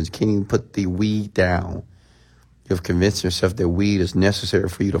work on your business. You can't even put the weed down. You've convinced yourself that weed is necessary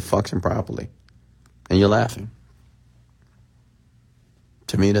for you to function properly. And you're laughing.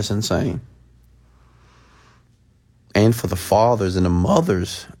 To me, that's insane. And for the fathers and the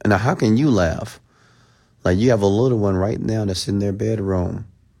mothers, now how can you laugh? Like, you have a little one right now that's in their bedroom,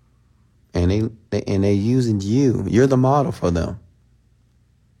 and they using you. You're the model for them.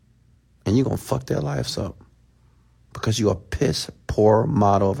 And you're going to fuck their lives up because you're a piss poor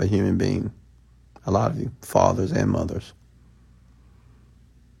model of a human being. A lot of you, fathers and mothers.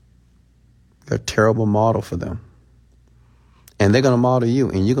 You're a terrible model for them. And they're going to model you,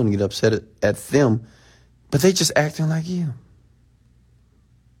 and you're going to get upset at them, but they just acting like you.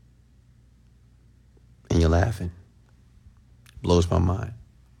 And you're laughing. Blows my mind.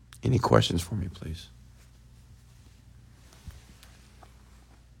 Any questions for me, please?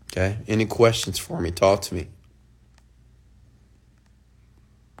 Okay? Any questions for me? Talk to me.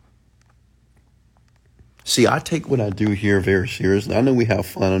 See, I take what I do here very seriously. I know we have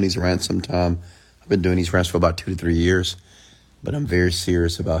fun on these rants sometime. I've been doing these rants for about 2 to 3 years. But I'm very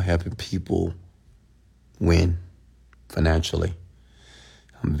serious about helping people win financially.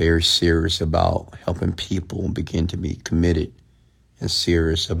 I'm very serious about helping people begin to be committed and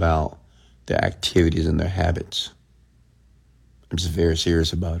serious about their activities and their habits. I'm just very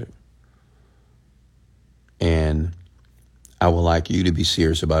serious about it. And I would like you to be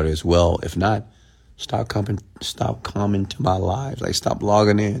serious about it as well. If not, stop coming to my lives. Like, stop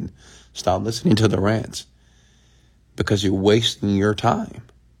logging in. Stop listening to the rants. Because you're wasting your time.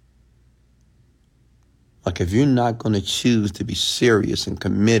 Like, if you're not going to choose to be serious and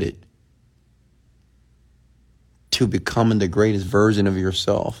committed to becoming the greatest version of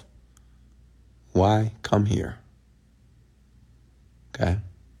yourself, why come here? Okay?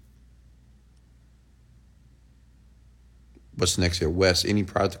 What's next here? Wes, any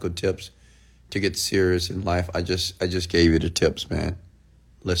practical tips to get serious in life? I just gave you the tips, man.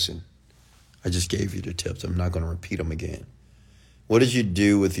 Listen. I just gave you the tips. I'm not going to repeat them again. What did you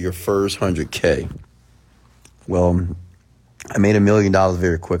do with your first 100K? Well, I made $1 million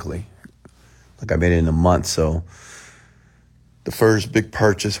very quickly. Like I made it in a month. So the first big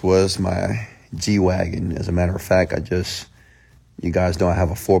purchase was my G-Wagon. As a matter of fact, you guys know I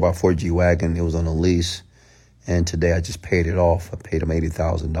have a 4x4 G-Wagon. It was on a lease. And today I just paid it off. I paid him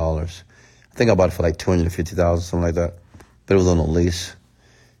 $80,000. I think I bought it for like $250,000, something like that. But it was on a lease.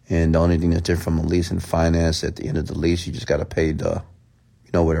 And the only thing that's different from a lease and finance, at the end of the lease, you just got to pay the,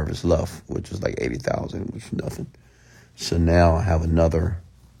 whatever's left, which was like $80,000, which is nothing. So now I have another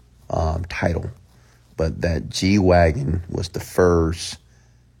title. But that G-Wagon was the first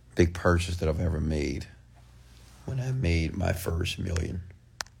big purchase that I've ever made when I made my first million.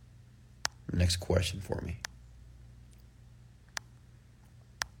 Next question for me.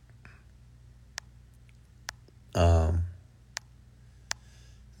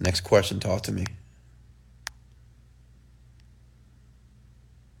 Next question, talk to me.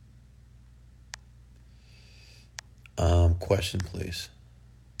 Question, please.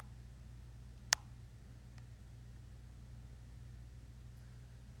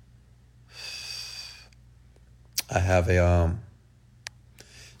 I have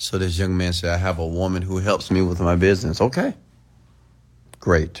so this young man said, I have a woman who helps me with my business. Okay.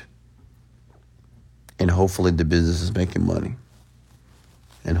 Great. And hopefully the business is making money.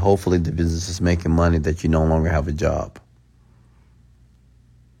 And hopefully the business is making money that you no longer have a job.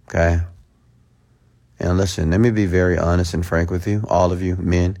 Okay? And listen, let me be very honest and frank with you, all of you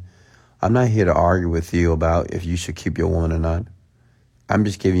men. I'm not here to argue with you about if you should keep your woman or not. I'm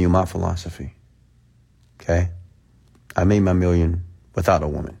just giving you my philosophy. Okay? I made my million without a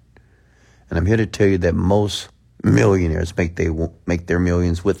woman. And I'm here to tell you that most millionaires make their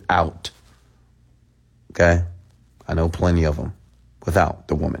millions without. Okay? I know plenty of them without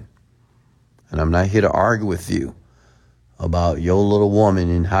the woman. And I'm not here to argue with you about your little woman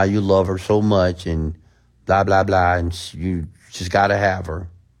and how you love her so much and blah, blah, blah, and you just got to have her.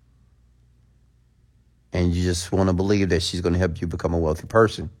 And you just want to believe that she's going to help you become a wealthy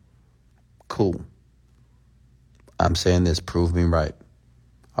person. Cool. I'm saying this, prove me right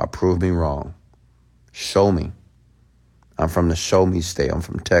or prove me wrong. Show me. I'm from the show me state. I'm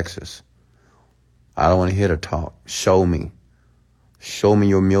from Texas. I don't want to hear the talk. Show me. Show me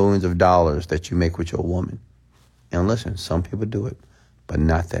your millions of dollars that you make with your woman. And listen, some people do it, but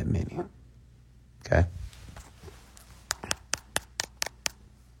not that many. Okay?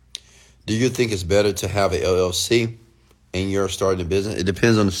 Do you think it's better to have an LLC and you're starting a business? It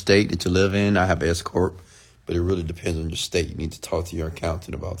depends on the state that you live in. I have S Corp, but it really depends on your state. You need to talk to your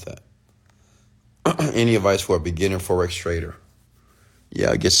accountant about that. Any advice for a beginner Forex trader?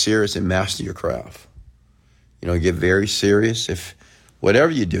 Yeah, get serious and master your craft. Get very serious. If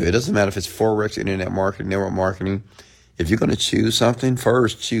whatever you do, it doesn't matter if it's Forex, internet marketing, network marketing. If you're going to choose something,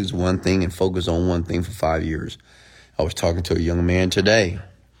 first choose one thing and focus on one thing for 5 years. I was talking to a young man today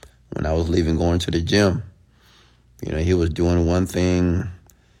when I was leaving, going to the gym. He was doing one thing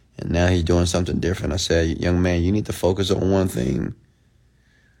and now he's doing something different. I said, young man, you need to focus on one thing.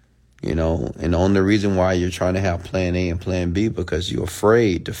 And the only reason why you're trying to have plan A and plan B because you're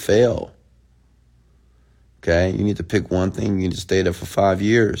afraid to fail. Okay? You need to pick one thing. You need to stay there for 5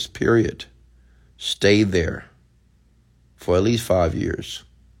 years, period. Stay there for at least 5 years.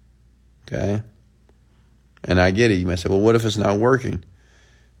 Okay? And I get it. You might say, well, what if it's not working?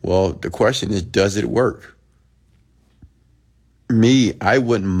 Well, the question is, does it work? Me, I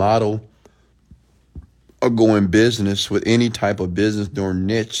wouldn't model or go in business with any type of business or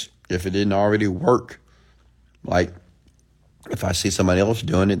niche if it didn't already work. Like, if I see somebody else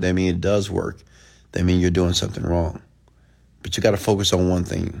doing it, that means it does work. That means you're doing something wrong. But you got to focus on one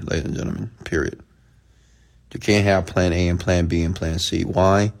thing, ladies and gentlemen, period. You can't have plan A and plan B and plan C.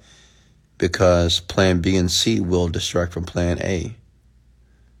 Why? Because plan B and C will distract from plan A.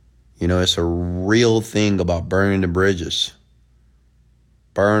 It's a real thing about burning the bridges.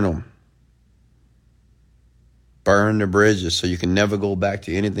 Burn them. Burn the bridges so you can never go back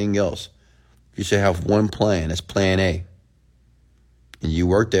to anything else. You should have one plan. That's plan A. And you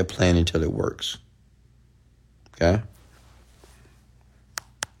work that plan until it works. Okay?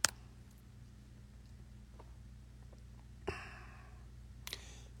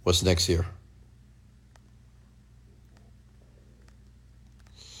 What's next here?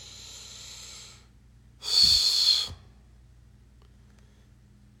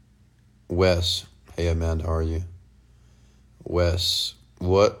 Wes. Hey, Amanda, how are you? Wes,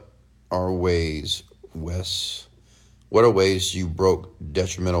 what are ways you broke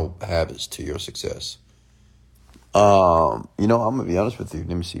detrimental habits to your success? I'm going to be honest with you.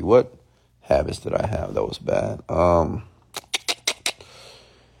 Let me see. What habits did I have that was bad?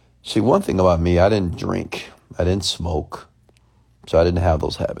 See, one thing about me, I didn't drink. I didn't smoke. So I didn't have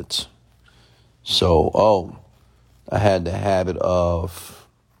those habits. So, I had the habit of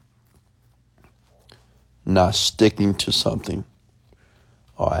not sticking to something,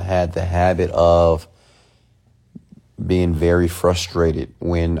 or I had the habit of being very frustrated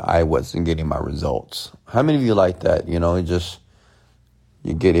when I wasn't getting my results. How many of you like that?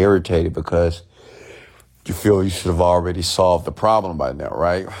 You get irritated because you feel you should have already solved the problem by now,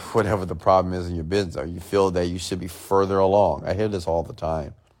 right? Whatever the problem is in your business, or you feel that you should be further along. I hear this all the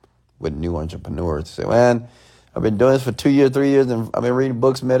time with new entrepreneurs. They say, man, I've been doing this for 2 years, 3 years, and I've been reading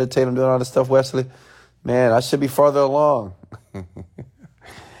books, meditating, doing all this stuff, Wesley. Man, I should be further along.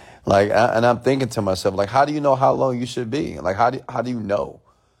 And I'm thinking to myself, how do you know how long you should be? How do you know?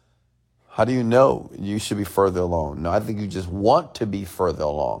 How do you know you should be further along? No, I think you just want to be further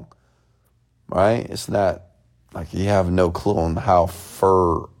along, right? It's not like you have no clue on how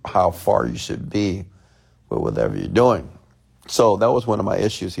far you should be with whatever you're doing. So that was one of my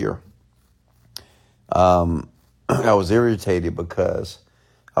issues here. I was irritated because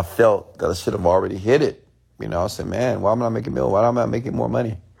I felt that I should have already hit it. I said, man, why am I not making millions? Why am I not making more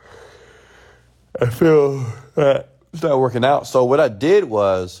money? I feel that it's not working out. So what I did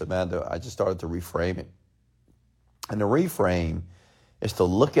was, Amanda, I just started to reframe it. And the reframe is to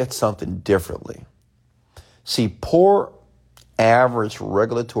look at something differently. See, poor, average,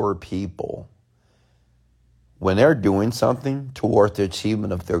 regulatory people, when they're doing something towards the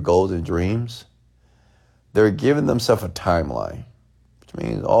achievement of their goals and dreams, they're giving themselves a timeline, which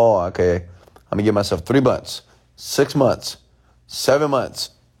means, okay, I'm going to give myself 3 months, 6 months, 7 months,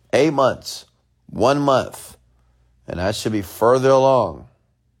 8 months, 1 month, and I should be further along.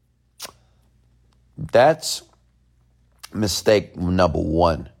 That's mistake number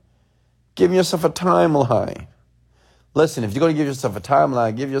one. Giving yourself a timeline. Listen, if you're going to give yourself a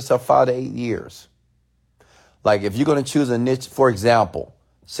timeline, give yourself 5 to 8 years. If you're going to choose a niche, for example,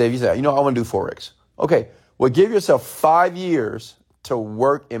 say if you say, I want to do Forex. Okay, well, give yourself 5 years to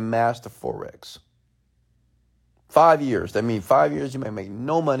work and master Forex. 5 years. That means 5 years you may make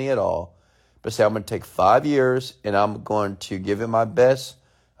no money at all. But say, I'm going to take 5 years and I'm going to give it my best.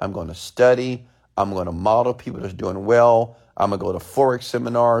 I'm going to study. I'm going to model people that's doing well. I'm going to go to Forex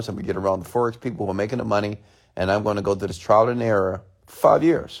seminars. I'm going to get around the Forex people who are making the money. And I'm going to go through this trial and error for 5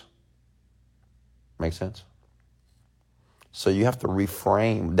 years. Make sense? So you have to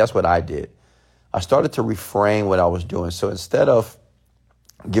reframe. That's what I did. I started to reframe what I was doing. So instead of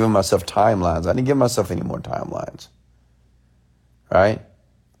giving myself timelines, I didn't give myself any more timelines. Right?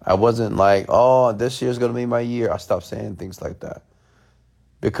 I wasn't like, this year's going to be my year. I stopped saying things like that.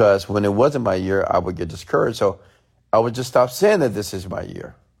 Because when it wasn't my year, I would get discouraged. So I would just stop saying that this is my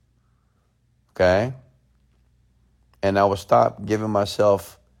year. Okay? And I would stop giving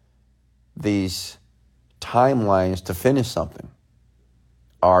myself these timelines to finish something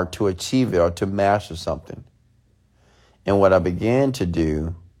or to achieve it or to master something. And what I began to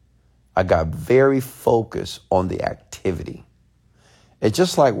do, I got very focused on the activity. It's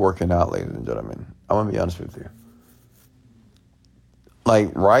just like working out, ladies and gentlemen. I'm going to be honest with you.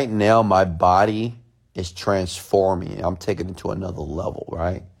 Right now, my body is transforming. I'm taking it to another level,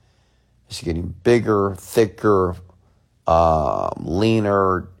 right? It's getting bigger, thicker,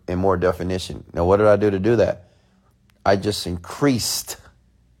 leaner, and more definition. Now, what did I do to do that? I just increased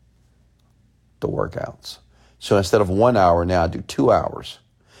the workouts. So instead of 1 hour now, I do 2 hours.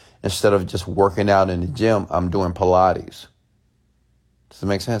 Instead of just working out in the gym, I'm doing Pilates. Does that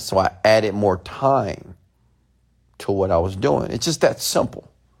make sense? So I added more time to what I was doing. It's just that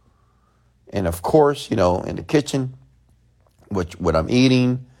simple. And of course, in the kitchen, what I'm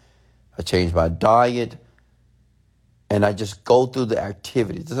eating, I change my diet, and I just go through the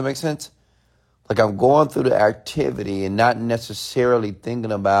activity. Does that make sense? I'm going through the activity and not necessarily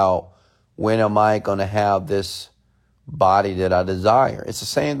thinking about when am I going to have this body that I desire. It's the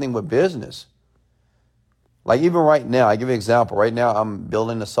same thing with business. Even right now, I give you an example. Right now, I'm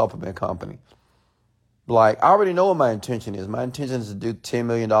building a supplement company. I already know what my intention is. My intention is to do $10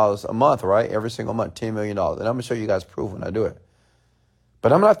 million a month, right? Every single month, $10 million. And I'm going to show you guys proof when I do it.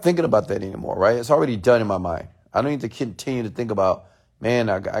 But I'm not thinking about that anymore, right? It's already done in my mind. I don't need to continue to think about, man,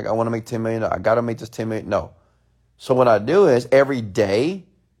 I want to make $10 million. I got to make this $10 million. No. So what I do is every day,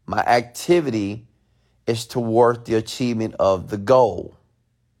 my activity is towards the achievement of the goal.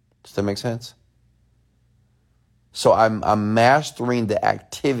 Does that make sense? So I'm mastering the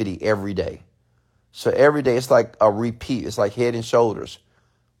activity every day. So every day it's like a repeat. It's like Head and Shoulders.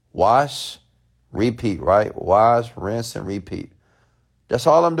 Wash, repeat, right? Wash, rinse, and repeat. That's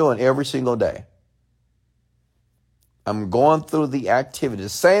all I'm doing every single day. I'm going through the activity. The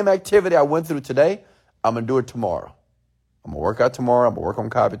same activity I went through today, I'm going to do it tomorrow. I'm going to work out tomorrow. I'm going to work on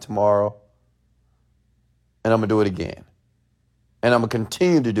copy tomorrow. And I'm going to do it again. And I'm going to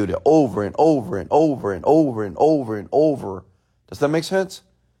continue to do that over and over and over and over and over and over. Does that make sense?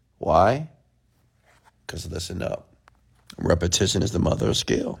 Why? Because listen up. Repetition is the mother of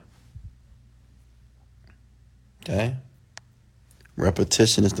skill. Okay?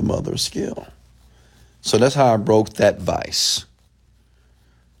 Repetition is the mother of skill. So that's how I broke that vice.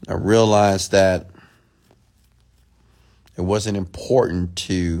 I realized that it wasn't important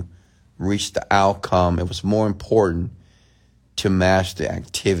to reach the outcome. It was more important to master the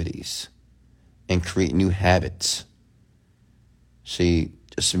activities and create new habits. See,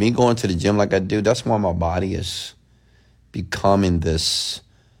 just me going to the gym like I do, that's why my body is becoming this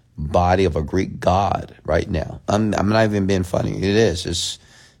body of a Greek god right now. I'm not even being funny. It is.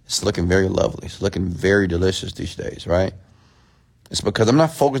 It's looking very lovely. It's looking very delicious these days, right? It's because I'm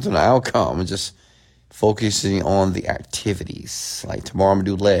not focused on the outcome. I'm just focusing on the activities. Like tomorrow I'm going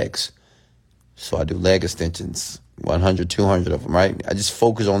to do legs. So I do leg extensions, 100, 200 of them, right? I just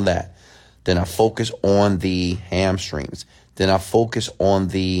focus on that. Then I focus on the hamstrings. Then I focus on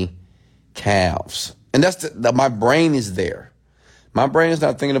the calves. And that's my brain is there. My brain is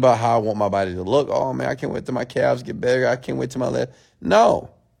not thinking about how I want my body to look. Oh, man, I can't wait till my calves get better. I can't wait till my leg. No.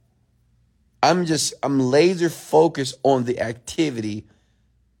 I'm laser focused on the activity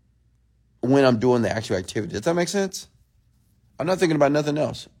when I'm doing the actual activity. Does that make sense? I'm not thinking about nothing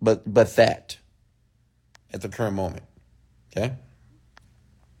else but that at the current moment. Okay?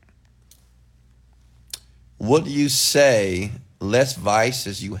 What do you say less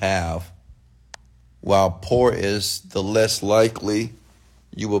vices you have, while poor is, the less likely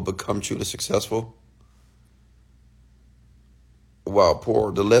you will become truly successful? While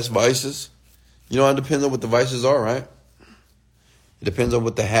poor, the less vices. You know, it depends on what the vices are, right? It depends on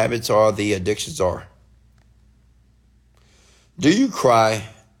what the habits are, the addictions are. Do you cry?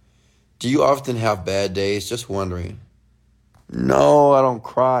 Do you often have bad days? Just wondering. No, I don't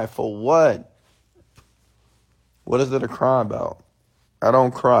cry. For what? What is there to cry about? I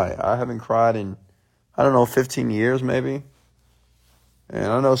don't cry. I haven't cried in, 15 years maybe. And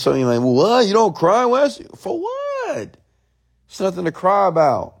I know some of you are like, well, what? You don't cry, Wes? For what? It's nothing to cry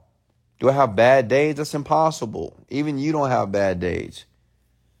about. Do I have bad days? That's impossible. Even you don't have bad days.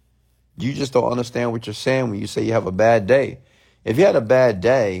 You just don't understand what you're saying when you say you have a bad day. If you had a bad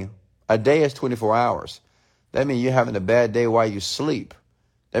day, a day is 24 hours. That means you're having a bad day while you sleep.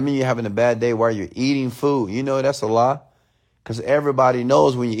 That means you're having a bad day while you're eating food. You know that's a lie. Because everybody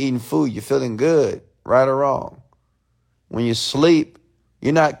knows when you're eating food, you're feeling good, right or wrong. When you sleep,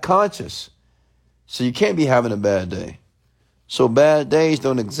 you're not conscious. So you can't be having a bad day. So bad days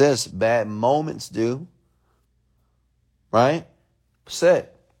don't exist. Bad moments do. Right?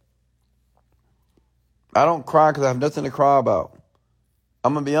 Set. I don't cry because I have nothing to cry about.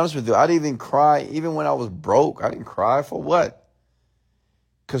 I'm going to be honest with you. I didn't even cry even when I was broke. I didn't cry for what?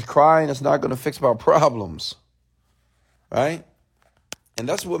 Because crying is not going to fix my problems. Right? And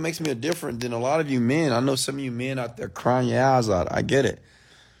that's what makes me different than a lot of you men. I know some of you men out there crying your eyes out. I get it.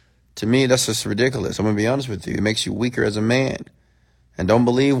 To me, that's just ridiculous. I'm going to be honest with you. It makes you weaker as a man. And don't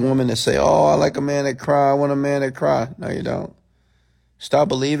believe women that say, oh, I like a man that cry. I want a man that cry. No, you don't. Stop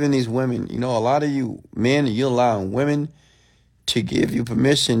believing these women. You know, a lot of you men, you're allowing women to give you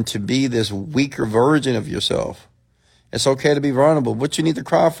permission to be this weaker version of yourself. It's okay to be vulnerable. What you need to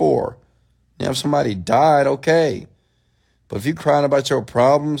cry for? You know, if somebody died, okay. But if you're crying about your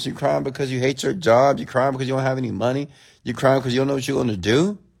problems, you're crying because you hate your job, you're crying because you don't have any money, you're crying because you don't know what you're going to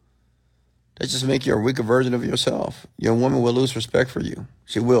do, that just make you a weaker version of yourself. Your woman will lose respect for you.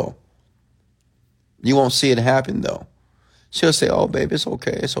 She will. You won't see it happen, though. She'll say, oh, baby, it's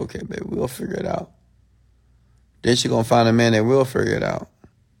okay, baby. We'll figure it out. Then she's going to find a man that will figure it out.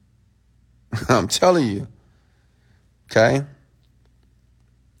 I'm telling you. Okay?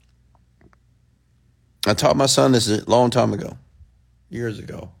 I taught my son this a long time ago, years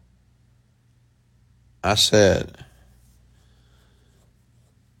ago. I said,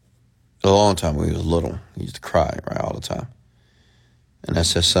 a long time when he was little, he used to cry, right, all the time. And I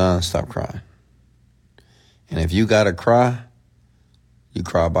said, son, stop crying. And if you got to cry, you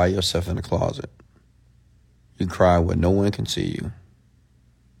cry by yourself in the closet. You cry where no one can see you.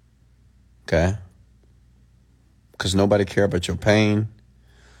 Okay? Because nobody cares about your pain.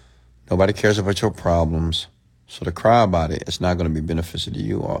 Nobody cares about your problems. So to cry about it, it's not going to be beneficial to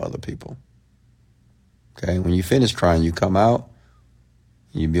you or other people. Okay? When you finish crying, you come out,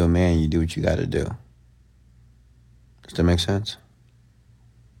 you be a man, you do what you got to do. Does that make sense?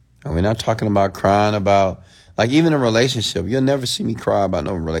 And we're not talking about crying about, like even a relationship. You'll never see me cry about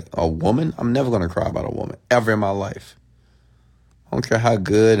a woman. I'm never going to cry about a woman ever in my life. I don't care how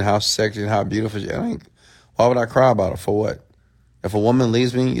good and how sexy and how beautiful she is. Why would I cry about it? For what? If a woman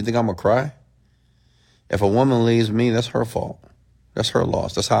leaves me, you think I'm going to cry? If a woman leaves me, that's her fault. That's her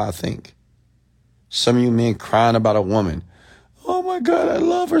loss. That's how I think. Some of you men crying about a woman. Oh, my God, I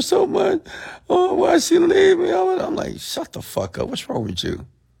love her so much. Oh, why she leave me? I'm like, shut the fuck up. What's wrong with you?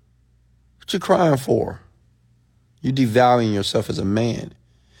 What you crying for? You devaluing yourself as a man.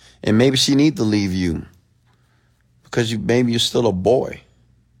 And maybe she need to leave you because maybe you're still a boy.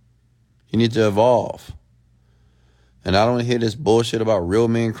 You need to evolve. And I don't hear this bullshit about real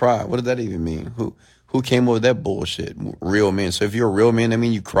men cry. What does that even mean? Who came up with that bullshit? Real men. So if you're a real man, that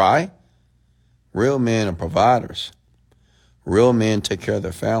mean you cry? Real men are providers. Real men take care of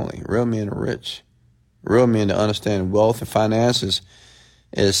their family. Real men are rich. Real men that understand wealth and finances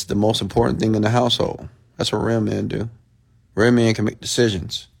is the most important thing in the household. That's what real men do. Real men can make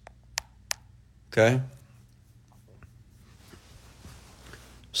decisions. Okay?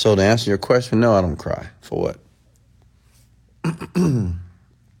 So to answer your question, no, I don't cry. For what?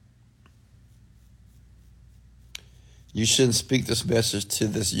 You shouldn't speak this message to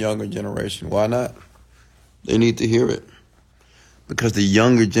this younger generation. Why not? They need to hear it. Because the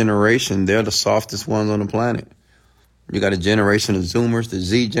younger generation, they're the softest ones on the planet. You got a generation of Zoomers, the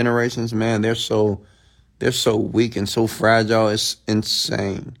Z generations, man, they're so weak and so fragile, it's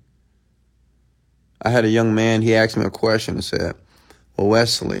insane. I had a young man, he asked me a question and said, well,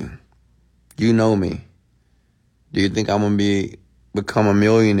 Wesley, you know me. Do you think I'm going to become a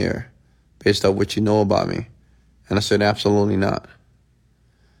millionaire based on what you know about me? And I said, absolutely not.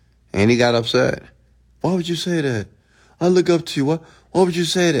 And he got upset. Why would you say that? I look up to you. Why would you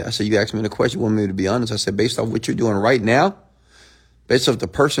say that? I said, you asked me the question. You want me to be honest? I said, based off what you're doing right now, based off the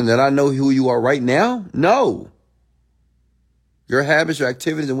person that I know who you are right now, no. Your habits, your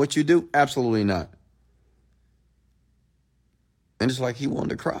activities, and what you do, absolutely not. And it's like he wanted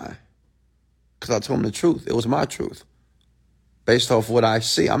to cry because I told him the truth. It was my truth based off what I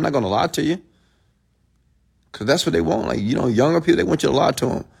see. I'm not going to lie to you because that's what they want. Like, younger people, they want you to lie to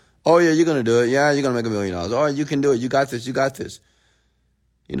them. Oh, yeah, you're going to do it. Yeah, you're going to make $1 million. Oh, you can do it. You got this. You got this.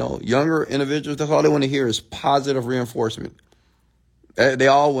 Younger individuals, that's all they want to hear is positive reinforcement. They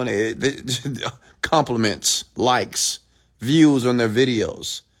all want compliments, likes, views on their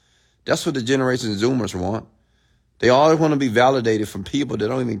videos. That's what the generation Zoomers want. They always want to be validated from people that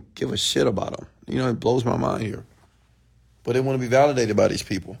don't even give a shit about them. It blows my mind here. But they want to be validated by these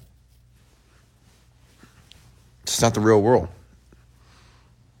people. It's not the real world.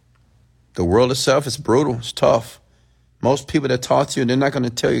 The world itself is brutal. It's tough. Most people that talk to you, they're not going to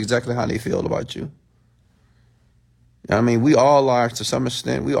tell you exactly how they feel about you. I mean, we all lie to some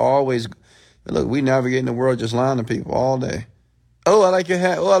extent. We navigate in the world just lying to people all day. Oh, I like your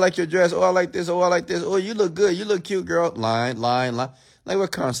hat. Oh, I like your dress. Oh, I like this. Oh, I like this. Oh, you look good. You look cute, girl. Lying. Like, we're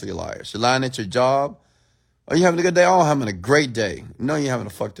constantly liars. You're lying at your job. Are you having a good day? Oh, I'm having a great day. No, you're having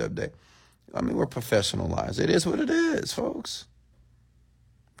a fucked up day. I mean, we're professional liars. It is what it is, folks.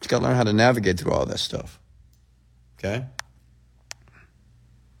 You got to learn how to navigate through all that stuff. Okay?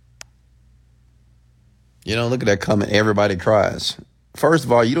 Look at that comment. Everybody cries. First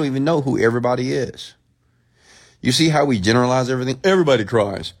of all, you don't even know who everybody is. You see how we generalize everything? Everybody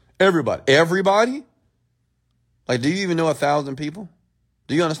cries. Everybody. Everybody? Like, do you even know 1,000 people?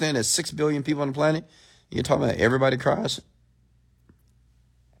 Do you understand there's 6 billion people on the planet? You're talking about everybody cries?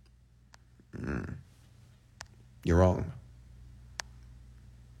 You're wrong.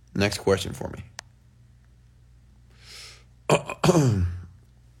 Next question for me.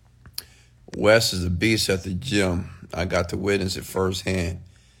 Wes is a beast at the gym. I got to witness it firsthand.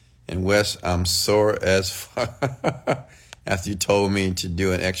 And Wes, I'm sore as fuck after you told me to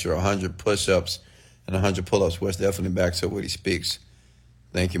do an extra 100 push-ups and 100 pull-ups. Wes definitely backs up what he speaks.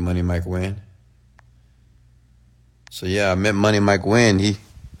 Thank you, Money Mike Wynn. So, yeah, I met Money Mike Wynn. He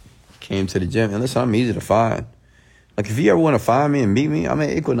came to the gym. And listen, I'm easy to find. Like, if you ever want to find me and meet me, I'm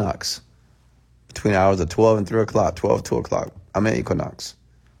at Equinox. Between the hours of 12 and 3 o'clock, 12, 2 o'clock. I'm at Equinox.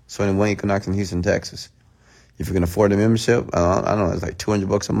 So, in one Equinox in Houston, Texas. If you can afford the membership, I don't know, it's like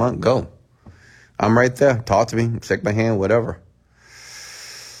 $200 a month, go. I'm right there. Talk to me, shake my hand, whatever.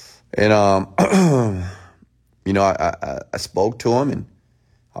 And, I spoke to him and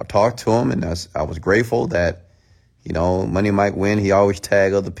I talked to him, and I was grateful that, Money Mike Wynn, he always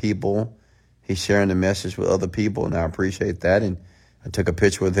tag other people. He's sharing the message with other people, and I appreciate that. And I took a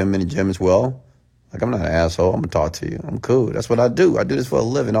picture with him in the gym as well. Like, I'm not an asshole. I'm going to talk to you. I'm cool. That's what I do. I do this for a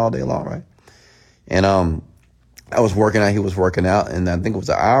living all day long, right? And I was working out. He was working out, and I think it was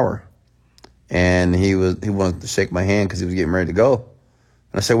an hour. And he wanted to shake my hand because he was getting ready to go.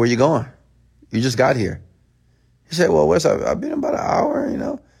 And I said, where you going? You just got here. He said, well, Wes, I've been about an hour,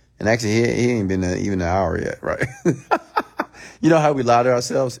 And And actually, he ain't been even an hour yet, right? You know how we lie to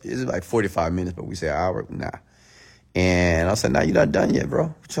ourselves? It's like 45 minutes, but we say an hour? Nah. And I said, nah, you're not done yet, bro.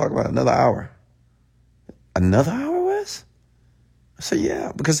 What you talking about? Another hour. Another hour, Wes? I said,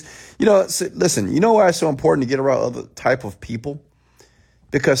 yeah. Because, listen, you know why it's so important to get around other type of people?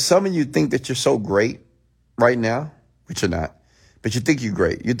 Because some of you think that you're so great right now, which you're not. But you think you're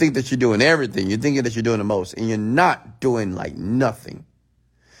great. You think that you're doing everything. You're thinking that you're doing the most. And you're not doing like nothing.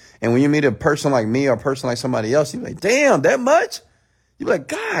 And when you meet a person like me or a person like somebody else, you're like, damn, that much? You're like,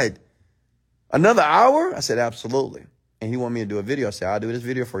 God, another hour? I said, absolutely. And he wanted me to do a video. I said, I'll do this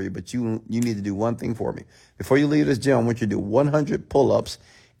video for you, but you need to do one thing for me. Before you leave this gym, I want you to do 100 pull-ups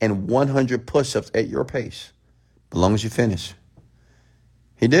and 100 push-ups at your pace, as long as you finish.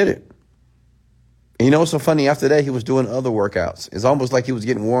 He did it. And you know what's so funny? After that, he was doing other workouts. It's almost like he was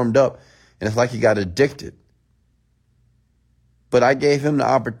getting warmed up, and it's like he got addicted. But I gave him the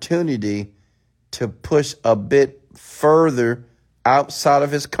opportunity to push a bit further outside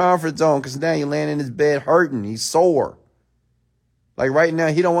of his comfort zone, because now he's laying in his bed hurting. He's sore. Like right now,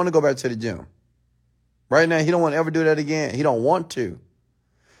 he don't want to go back to the gym. Right now, he don't want to ever do that again. He don't want to.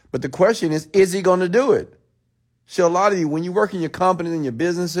 But the question is he going to do it? See, a lot of you, when you work in your companies and your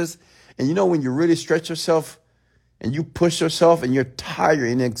businesses, and when you really stretch yourself and you push yourself and you're tired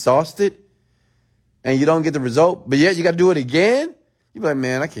and exhausted and you don't get the result, but yet you got to do it again, you're like,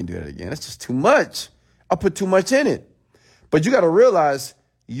 man, I can't do that again. That's just too much. I put too much in it. But you got to realize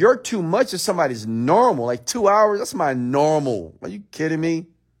your too much is somebody's normal. Like 2 hours, that's my normal. Are you kidding me?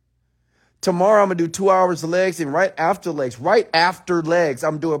 Tomorrow I'm going to do 2 hours of legs, and right after legs,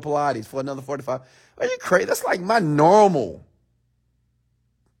 I'm doing Pilates for another 45. Are you crazy? That's like my normal.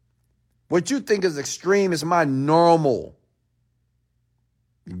 What you think is extreme is my normal.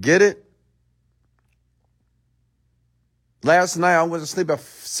 You get it? Last night I went to sleep at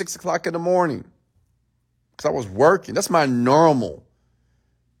 6 o'clock in the morning because I was working. That's my normal.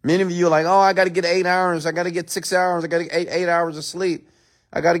 Many of you are like, oh, I got to get 8 hours. I got to get 6 hours. I got to get eight hours of sleep.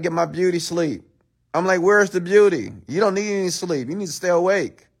 I got to get my beauty sleep. I'm like, where's the beauty? You don't need any sleep. You need to stay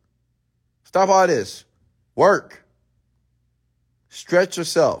awake. Stop all this. Work. Stretch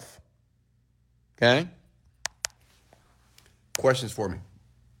yourself. Okay? Questions for me.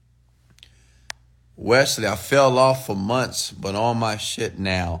 Wesley, I fell off for months, but on my shit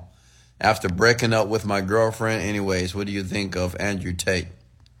now. After breaking up with my girlfriend anyways, what do you think of Andrew Tate?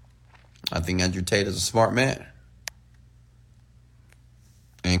 I think Andrew Tate is a smart man.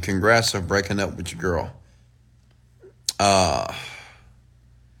 And congrats on breaking up with your girl.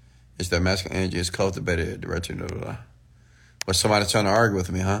 It's that masculine energy is cultivated directly. But somebody's trying to argue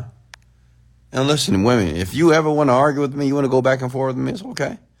with me, huh? And listen, women, if you ever want to argue with me, you want to go back and forth with me, it's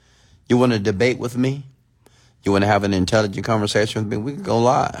okay. You want to debate with me? You want to have an intelligent conversation with me? We can go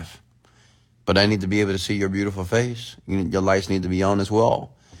live. But I need to be able to see your beautiful face. Your lights need to be on as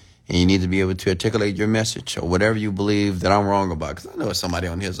well. And you need to be able to articulate your message or whatever you believe that I'm wrong about. Because I know somebody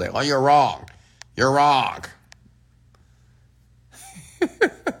on here is like, oh, you're wrong. You're wrong.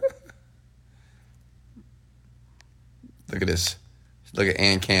 Look at this. Look at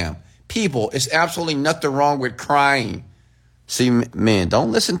Ann Cam. People, it's absolutely nothing wrong with crying. See, man,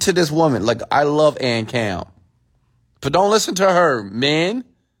 don't listen to this woman. Like, I love Ann Cam. But don't listen to her, men.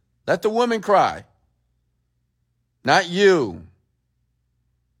 Let the women cry. Not you.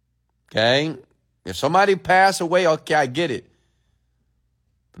 Okay? If somebody passed away, okay, I get it.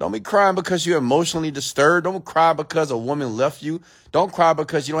 But don't be crying because you're emotionally disturbed. Don't cry because a woman left you. Don't cry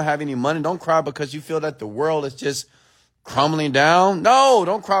because you don't have any money. Don't cry because you feel that the world is just crumbling down. No,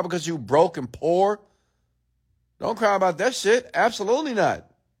 don't cry because you broke and poor. Don't cry about that shit. Absolutely not.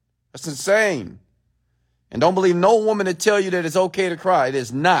 That's insane. And don't believe no woman to tell you that it's okay to cry. It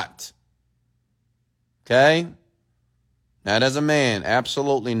is not. Okay? Not as a man.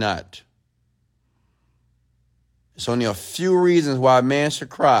 Absolutely not. There's only a few reasons why a man should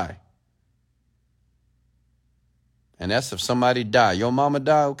cry. And that's if somebody died. Your mama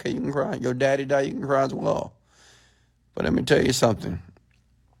died, okay, you can cry. Your daddy died, you can cry as well. But let me tell you something.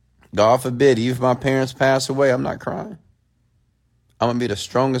 God forbid, even if my parents pass away, I'm not crying. I'm going to be the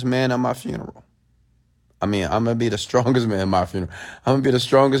strongest man at my funeral. I'm going to be the strongest man at my funeral. I'm going to be the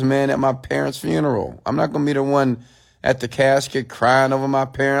strongest man at my parents' funeral. I'm not going to be the one at the casket crying over my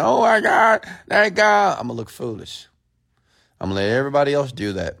parent. Oh, my God, thank God. I'm going to look foolish. I'm going to let everybody else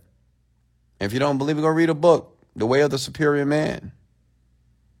do that. If you don't believe me, go read a book, The Way of the Superior Man.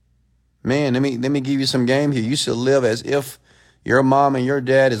 Man, let me give you some game here. You should live as if your mom and your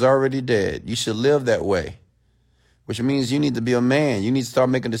dad is already dead. You should live that way, which means you need to be a man. You need to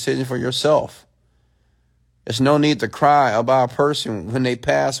start making decisions for yourself. There's no need to cry about a person when they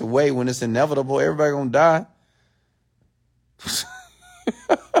pass away, when it's inevitable. Everybody gonna die.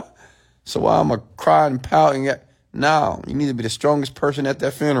 So why am I crying and pouting? No, you need to be the strongest person at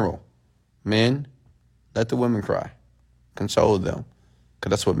that funeral. Men, let the women cry. Console them,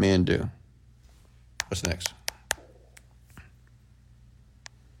 because that's what men do. What's next?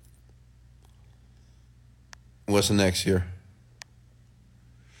 What's next here?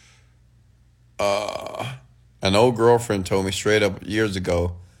 An old girlfriend told me straight up years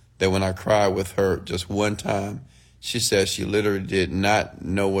ago that when I cried with her just one time, she said she literally did not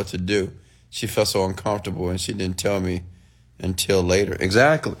know what to do. She felt so uncomfortable and she didn't tell me until later.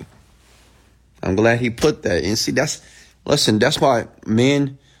 Exactly. I'm glad he put that. And see, that's why,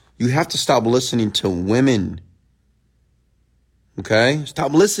 men, you have to stop listening to women. Okay?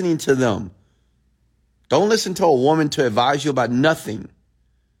 Stop listening to them. Don't listen to a woman to advise you about nothing.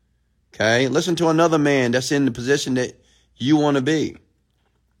 Okay? Listen to another man that's in the position that you want to be.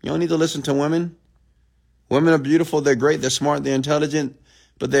 You don't need to listen to women. Women are beautiful. They're great. They're smart. They're intelligent.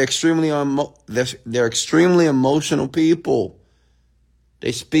 But they're extremely emotional people.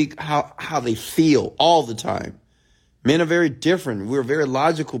 They speak how they feel all the time. Men are very different. We're very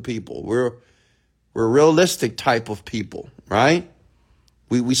logical people. We're realistic type of people, right?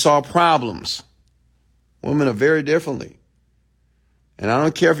 We solve problems. Women are very differently. And I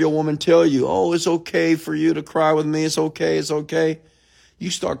don't care if your woman tell you, oh, it's okay for you to cry with me. It's okay. It's okay. You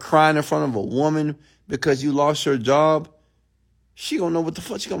start crying in front of a woman because you lost your job. She gonna know what the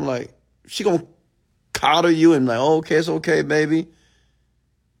fuck. She gonna be like, she gonna coddle you and like, oh, okay, it's okay, baby.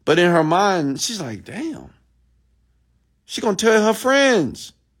 But in her mind, she's like, damn. She gonna tell her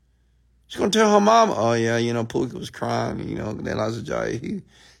friends. She's gonna tell her mama, oh yeah, Pookie was crying, they lost a job. He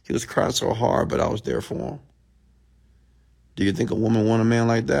was crying so hard, but I was there for him. Do you think a woman want a man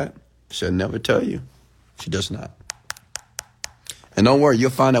like that? She'll never tell you. She does not. And don't worry, you'll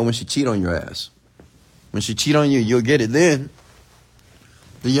find out when she cheat on your ass. When she cheat on you, you'll get it then.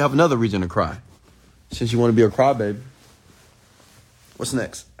 Then you have another reason to cry. Since you want to be a crybaby. What's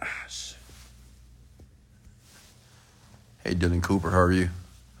next? Hey, Dylan Cooper, how are you?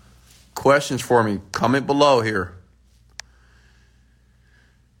 Questions for me? Comment below here.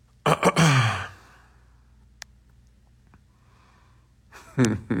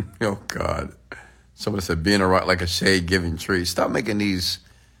 Oh, God. Somebody said being right like a shade-giving tree. Stop making these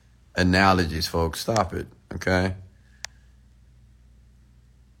analogies, folks. Stop it, okay?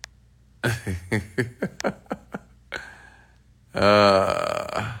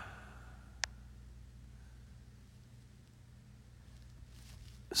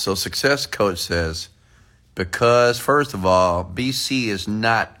 So Success Coach says, because, first of all, BC is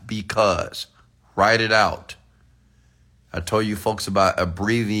not because. Write it out. I told you folks about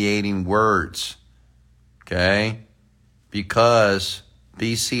abbreviating words. Okay? Because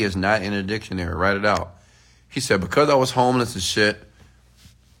BC is not in a dictionary. Write it out. He said, because I was homeless and shit,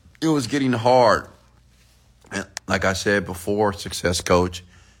 it was getting hard. And like I said before, Success Coach,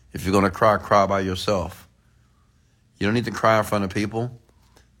 if you're going to cry by yourself. You don't need to cry in front of people.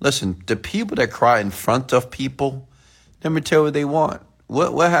 Listen, the people that cry in front of people, let me tell you what they want.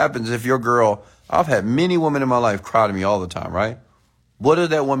 What happens if your girl, I've had many women in my life cry to me all the time, right? What does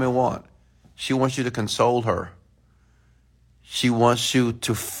that woman want? She wants you to console her. She wants you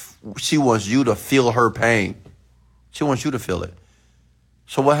to feel her pain. She wants you to feel it.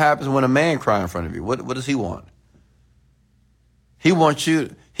 So what happens when a man cries in front of you? What does he want? He wants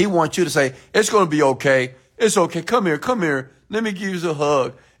you to say, it's going to be okay. It's okay. Come here. Let me give you a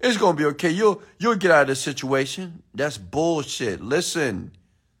hug. It's going to be okay. You'll get out of this situation. That's bullshit. Listen,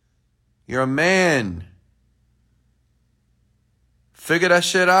 you're a man. Figure that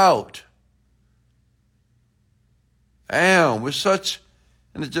shit out. Damn, we're such,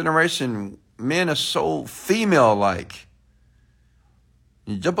 in this generation, men are so female-like.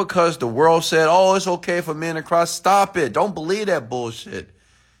 Just because the world said, oh, it's okay for men to cry, stop it. Don't believe that bullshit.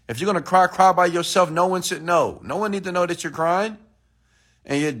 If you're going to cry by yourself, no one should know. No one needs to know that you're crying.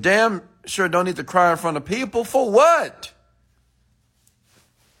 And you damn sure don't need to cry in front of people. For what?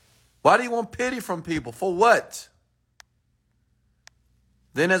 Why do you want pity from people? For what?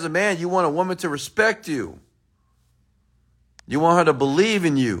 Then as a man, you want a woman to respect you. You want her to believe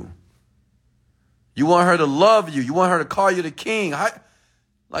in you. You want her to love you. You want her to call you the king. How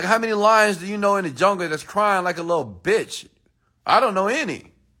many lions do you know in the jungle that's crying like a little bitch? I don't know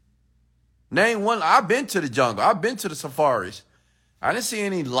any. Name one. I've been to the jungle. I've been to the safaris. I didn't see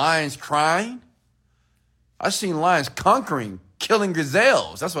any lions crying. I seen lions conquering, killing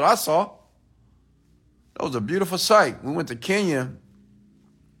gazelles. That's what I saw. That was a beautiful sight. We went to Kenya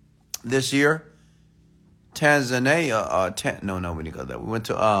this year. Tanzania. No, we didn't go there. We went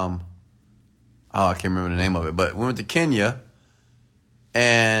to I can't remember the name of it, but we went to Kenya,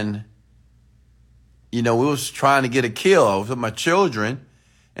 and we was trying to get a kill. I was with my children,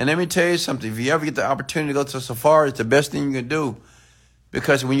 and let me tell you something. If you ever get the opportunity to go to a safari, it's the best thing you can do,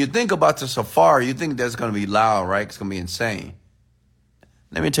 because when you think about the safari, you think that's going to be loud, right? It's going to be insane.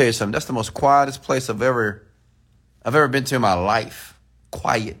 Let me tell you something. That's the most quietest place I've ever been to in my life.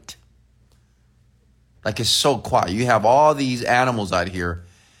 Quiet. Like, it's so quiet. You have all these animals out here,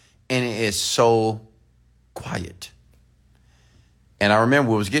 and it is so quiet. And I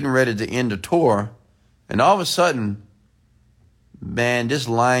remember we was getting ready to end the tour, and all of a sudden, man, this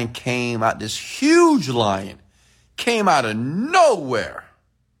lion came out, this huge lion came out of nowhere.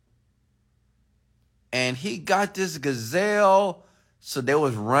 And he got this gazelle, so they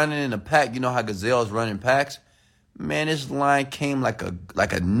was running in a pack. You know how gazelles run in packs? Man, this lion came like a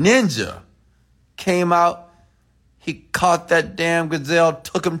ninja. Came out, he caught that damn gazelle,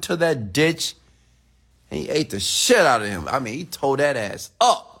 took him to that ditch, and he ate the shit out of him. I mean, he tore that ass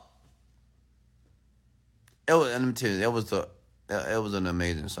up. Let me tell you, it was an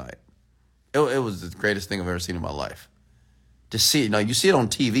amazing sight. It was the greatest thing I've ever seen in my life. To see it, you see it on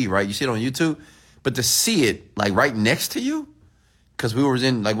TV, right? You see it on YouTube, but to see it like right next to you, because we were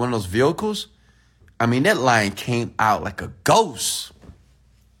in like one of those vehicles. I mean, that lion came out like a ghost.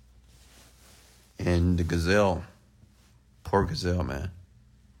 And the gazelle, poor gazelle, man.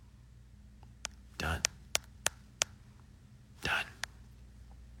 Done.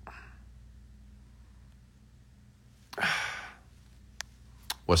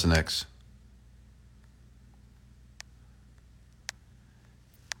 What's next?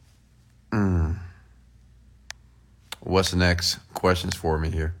 What's next? Questions for me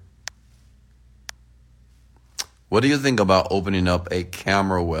here. What do you think about opening up a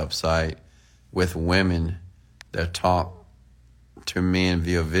camera website with women that talk to men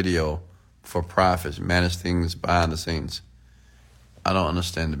via video for profits, manage things behind the scenes? I don't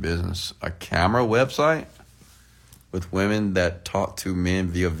understand the business. A camera website with women that talk to men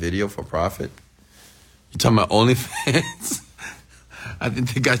via video for profit? You talking about OnlyFans? I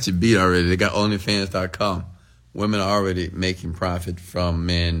think they got you beat already. They got OnlyFans.com. Women are already making profit from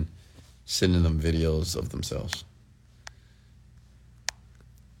men sending them videos of themselves.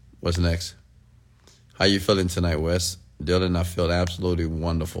 What's next? How you feeling tonight, Wes? Dylan, I feel absolutely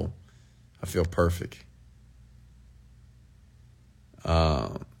wonderful. I feel perfect.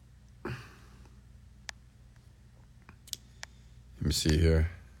 Let me see here.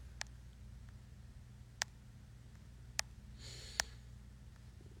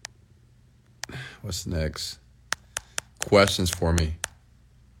 What's next? Questions for me.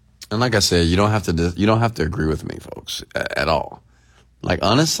 And like I said, you don't have to agree with me, folks, at all. Like,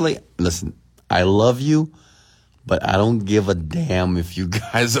 honestly, listen, I love you, but I don't give a damn if you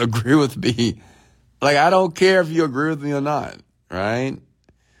guys agree with me. Like, I don't care if you agree with me or not, right?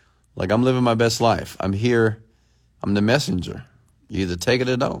 Like, I'm living my best life. I'm here. I'm the messenger. You either take it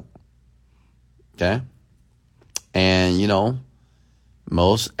or don't. Okay? And,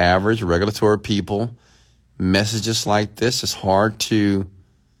 most average regulatory people, messages like this, it's hard to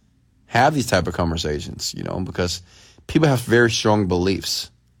have these type of conversations, because people have very strong beliefs.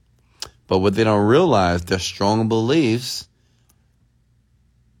 But what they don't realize, their strong beliefs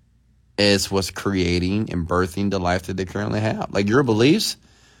is what's creating and birthing the life that they currently have. Like, your beliefs,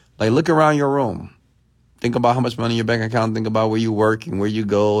 like, look around your room. Think about how much money in your bank account. Think about where you work and where you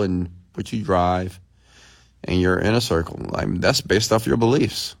go and what you drive and your inner circle. Like, that's based off your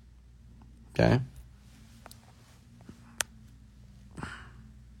beliefs. Okay?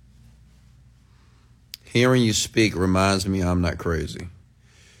 Hearing you speak reminds me I'm not crazy.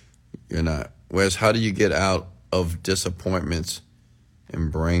 You're not. Wes, how do you get out of disappointments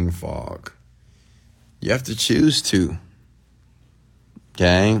and brain fog? You have to choose to.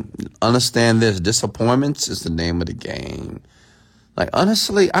 Okay? Understand this. Disappointments is the name of the game. Like,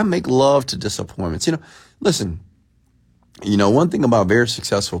 honestly, I make love to disappointments. Listen, one thing about very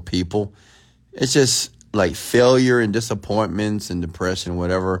successful people, it's just like failure and disappointments and depression,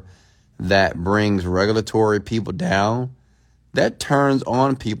 whatever, that brings regulatory people down. That turns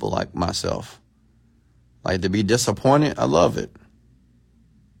on people like myself. Like, to be disappointed, I love it.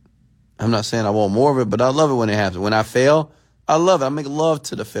 I'm not saying I want more of it, but I love it when it happens. When I fail, I love it. I make love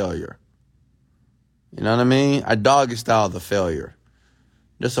to the failure. You know what I mean? I doggy style the failure.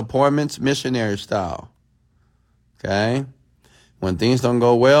 Disappointments, missionary style. Okay? When things don't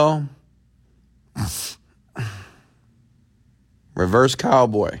go well, reverse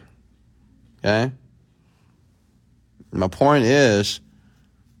cowboy. Okay? My point is,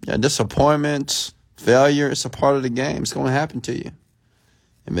 disappointments, Failure is a part of the game. It's going to happen to you.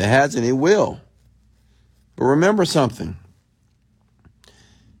 If it hasn't, it will. But remember something.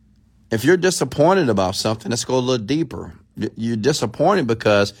 If you're disappointed about something, let's go a little deeper. You're disappointed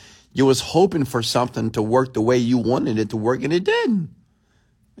because you was hoping for something to work the way you wanted it to work, and it didn't.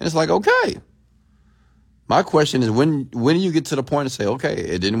 And it's like, okay. My question is, when do you get to the point to say, okay,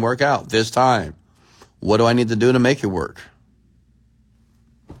 it didn't work out this time. What do I need to do to make it work?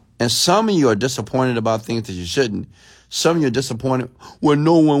 And some of you are disappointed about things that you shouldn't. Some of you are disappointed when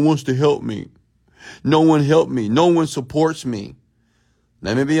no one wants to help me. No one helped me. No one supports me.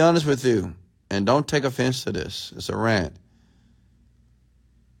 Let me be honest with you, and don't take offense to this. It's a rant.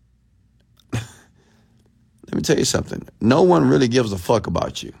 Let me tell you something. No one really gives a fuck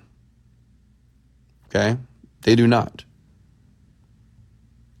about you. Okay? They do not.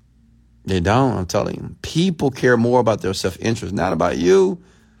 They don't, I'm telling you. People care more about their self-interest, not about you.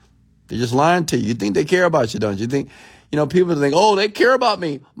 They're just lying to you. You think they care about you, don't you? Think, people think, oh, they care about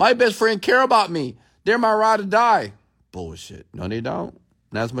me. My best friend care about me. They're my ride or die. Bullshit. No, they don't.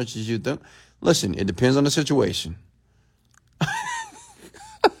 Not as much as you think. Listen, it depends on the situation.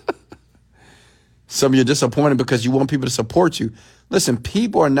 Some of you are disappointed because you want people to support you. Listen,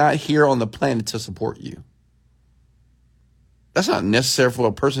 people are not here on the planet to support you. That's not necessary for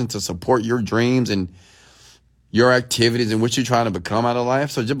a person to support your dreams and your activities and what you're trying to become out of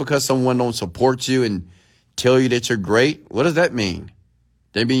life. So just because someone don't support you and tell you that you're great, what does that mean?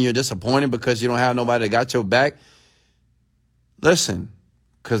 That mean you're disappointed because you don't have nobody that got your back? Listen,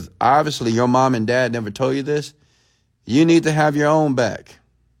 because obviously your mom and dad never told you this. You need to have your own back.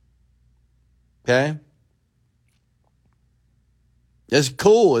 Okay? It's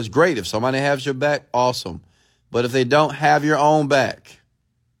cool. It's great. If somebody has your back, awesome. But if they don't, have your own back.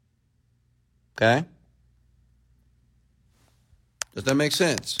 Okay? Does that make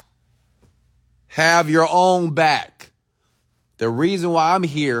sense? Have your own back. The reason why I'm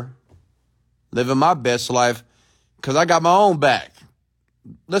here, living my best life, because I got my own back.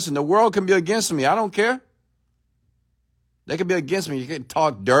 Listen, the world can be against me. I don't care. They can be against me. You can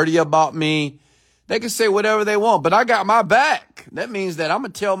talk dirty about me. They can say whatever they want, but I got my back. That means that I'm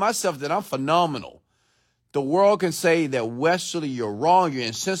going to tell myself that I'm phenomenal. The world can say that, Wesley, you're wrong, you're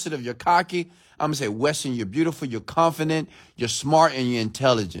insensitive, you're cocky. I'm going to say, Wesley, you're beautiful, you're confident, you're smart, and you're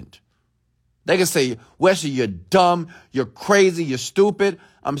intelligent. They can say, Wesley, you're dumb, you're crazy, you're stupid.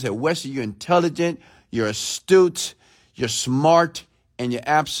 I'm going to say, Wesley, you're intelligent, you're astute, you're smart, and you're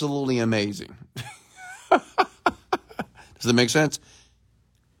absolutely amazing. Does that make sense?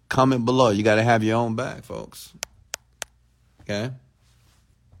 Comment below. You got to have your own back, folks. Okay?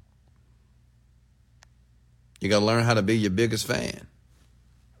 You got to learn how to be your biggest fan.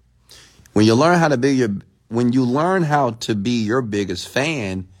 When you learn how to be your biggest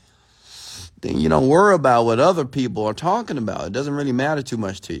fan, then you don't worry about what other people are talking about. It doesn't really matter too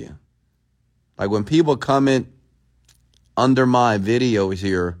much to you. Like when people comment under my videos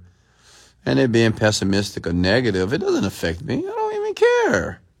here and they're being pessimistic or negative, it doesn't affect me. I don't even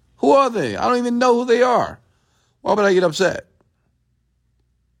care. Who are they? I don't even know who they are. Why would I get upset?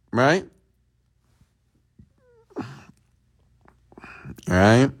 Right? All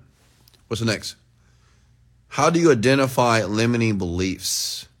right. What's next? How do you identify limiting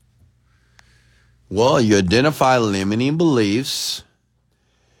beliefs? Well, you identify limiting beliefs.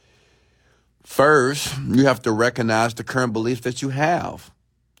 First, you have to recognize the current beliefs that you have.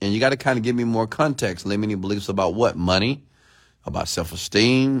 And you got to kind of give me more context. Limiting beliefs about what? Money, about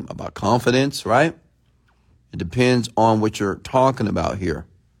self-esteem, about confidence, right? It depends on what you're talking about here.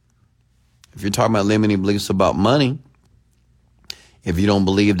 If you're talking about limiting beliefs about money, if you don't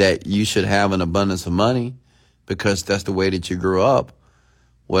believe that you should have an abundance of money because that's the way that you grew up,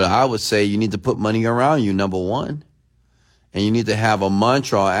 well, I would say you need to put money around you, number one. And you need to have a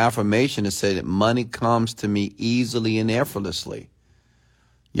mantra or affirmation to say that money comes to me easily and effortlessly.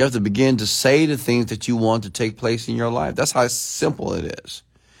 You have to begin to say the things that you want to take place in your life. That's how simple it is.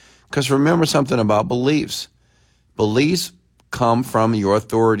 Because remember something about beliefs. Beliefs come from your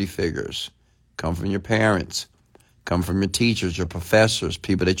authority figures, come from your parents, come from your teachers, your professors,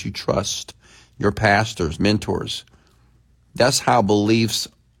 people that you trust, your pastors, mentors. That's how beliefs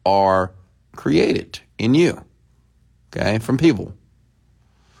are created in you, okay, from people.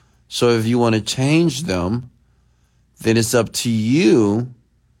 So if you want to change them, then it's up to you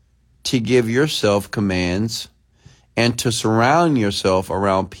to give yourself commands and to surround yourself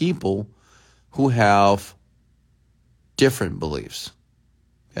around people who have different beliefs,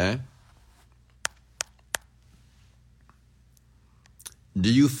 okay?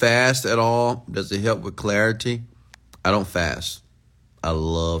 Do you fast at all? Does it help with clarity? I don't fast. I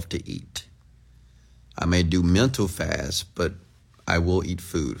love to eat. I may do mental fast, but I will eat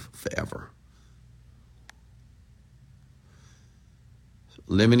food forever.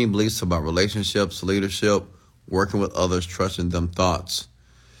 Limiting beliefs about relationships, leadership, working with others, trusting them thoughts.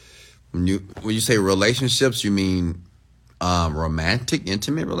 When you say relationships, you mean romantic,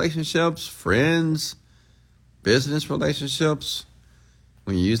 intimate relationships, friends, business relationships?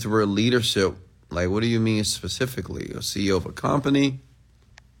 When you use the word leadership, like what do you mean specifically? A CEO of a company?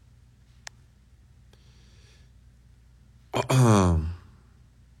 What's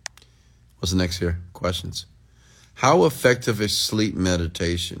the next here? Questions. How effective is sleep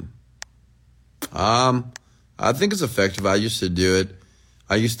meditation? I think it's effective. I used to do it.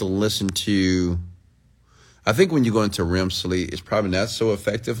 I used to listen to, I think when you go into REM sleep, it's probably not so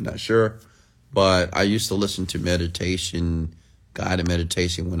effective, not sure. But I used to listen to meditation, guided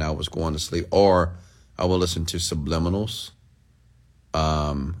meditation when I was going to sleep. Or I would listen to subliminals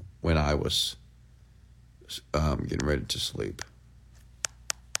when I was getting ready to sleep.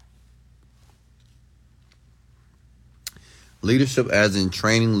 Leadership as in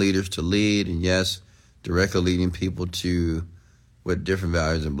training leaders to lead, and yes, directly leading people to with different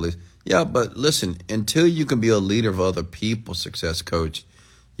values and beliefs. Yeah, but listen, until you can be a leader of other people, success coach,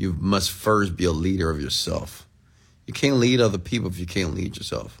 you must first be a leader of yourself. You can't lead other people if you can't lead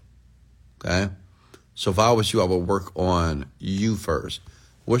yourself. Okay? So if I was you, I would work on you first.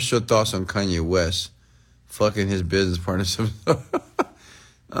 What's your thoughts on Kanye West fucking his business partners?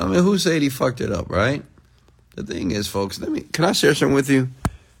 I mean, who said he fucked it up, right? The thing is, folks, can I share something with you?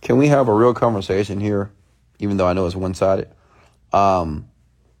 Can we have a real conversation here, even though I know it's one-sided? Don't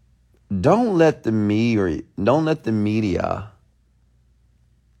let the media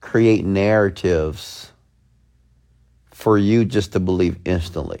create narratives for you just to believe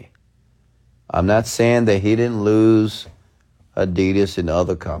instantly. I'm not saying that he didn't lose Adidas and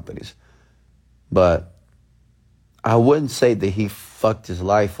other companies, but I wouldn't say that he fucked his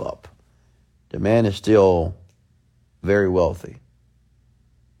life up. The man is still very wealthy.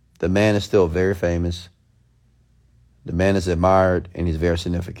 The man is still very famous. The man is admired, and he's very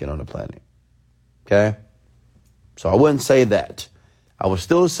significant on the planet. Okay? So I wouldn't say that. I would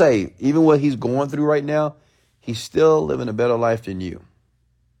still say, even what he's going through right now, he's still living a better life than you.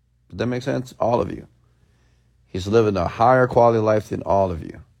 Does that make sense? All of you. He's living a higher quality life than all of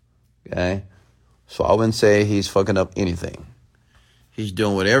you. Okay? So I wouldn't say he's fucking up anything. He's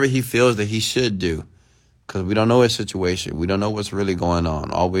doing whatever he feels that he should do, because we don't know his situation. We don't know what's really going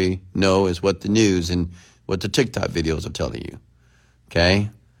on. All we know is what the news and what the TikTok videos are telling you. Okay?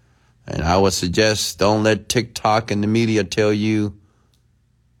 And I would suggest don't let TikTok and the media tell you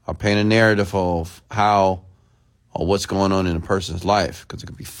or paint a narrative of how or what's going on in a person's life, because it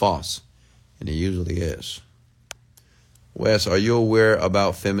could be false. And it usually is. Wes, are you aware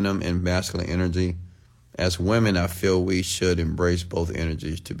about feminine and masculine energy? As women, I feel we should embrace both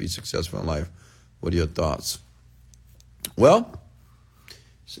energies to be successful in life. What are your thoughts? Well,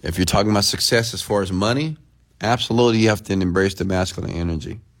 if you're talking about success as far as money, absolutely you have to embrace the masculine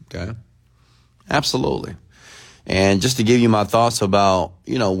energy. Okay? Absolutely. And just to give you my thoughts about,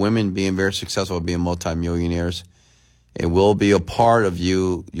 women being very successful, being multimillionaires, it will be a part of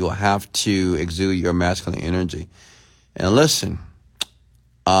you. You'll have to exude your masculine energy. And listen,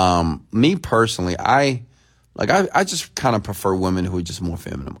 me personally, I just kind of prefer women who are just more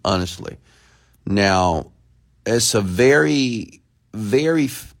feminine, honestly. Now, it's a very, very,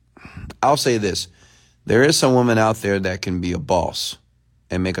 I'll say this. There is some women out there that can be a boss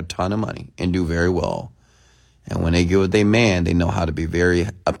and make a ton of money and do very well. And when they get with their man, they know how to be very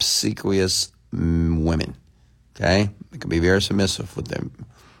obsequious women. Okay? They can be very submissive with them.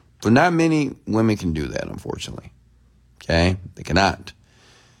 But not many women can do that, unfortunately. Okay? They cannot.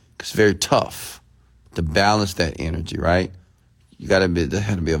 It's very tough to balance that energy, right? You got to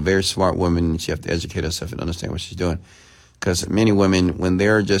be a very smart woman, and she have to educate herself and understand what she's doing. Because many women, when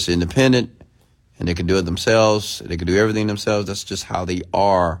they're just independent and they can do it themselves, they can do everything themselves, that's just how they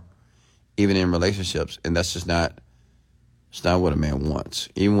are, even in relationships. And that's just it's not what a man wants.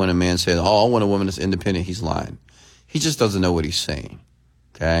 Even when a man says, I want a woman that's independent, he's lying. He just doesn't know what he's saying,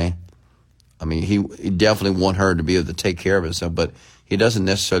 okay? I mean, he definitely want her to be able to take care of herself, but he doesn't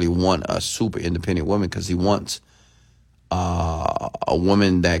necessarily want a super independent woman, because he wants a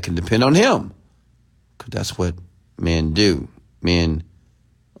woman that can depend on him, because that's what men do. Men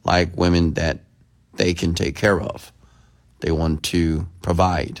like women that they can take care of. They want to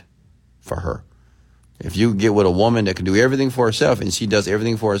provide for her. If you get with a woman that can do everything for herself, and she does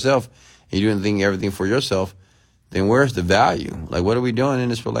everything for herself, and you do everything for yourself, then where's the value? Like, what are we doing in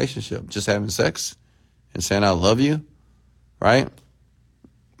this relationship? Just having sex and saying I love you, right?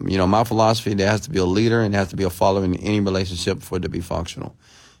 my philosophy, there has to be a leader and there has to be a follower in any relationship for it to be functional.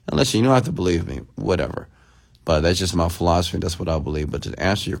 Unless you don't have to believe me, whatever. But that's just my philosophy. That's what I believe. But to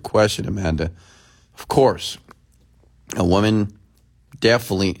answer your question, Amanda, of course, a woman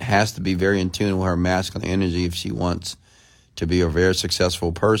definitely has to be very in tune with her masculine energy if she wants to be a very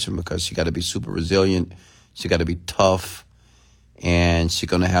successful person, because she got to be super resilient. She got to be tough, and she's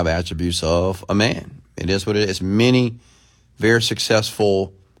going to have attributes of a man. It is what it is. Many very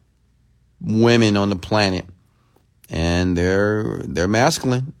successful women on the planet, and they're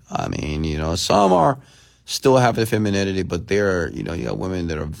masculine. I mean, some are still have the femininity, but they're, you got women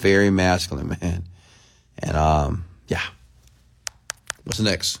that are very masculine, man. And yeah. What's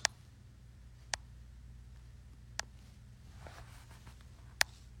next?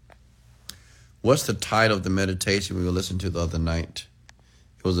 What's the title of the meditation we were listening to the other night?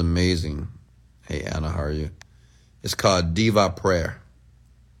 It was amazing. Hey, Anna, how are you? It's called Diva Prayer.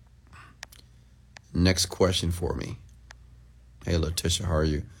 Next question for me. Hey, Letitia, how are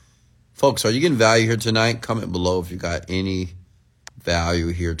you? Folks, are you getting value here tonight? Comment below if you got any value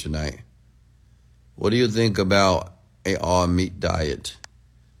here tonight. What do you think about a all-meat diet?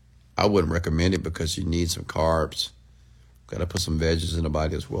 I wouldn't recommend it because you need some carbs. Got to put some veggies in the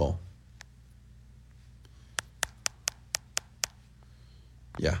body as well.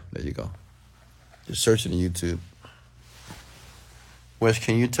 Yeah, there you go. Just search it on YouTube. Wes,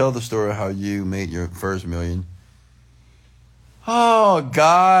 can you tell the story how you made your first million? Oh,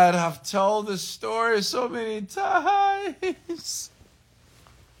 God, I've told this story so many times.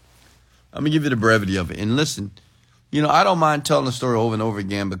 I'm going to give you the brevity of it. And listen, I don't mind telling the story over and over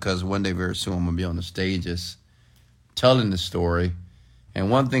again, because one day very soon I'm going to be on the stages telling the story. And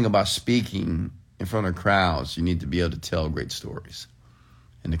one thing about speaking in front of crowds, you need to be able to tell great stories.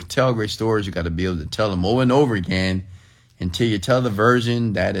 And to tell great stories, you got to be able to tell them over and over again until you tell the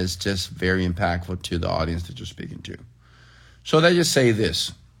version that is just very impactful to the audience that you're speaking to. So let's just say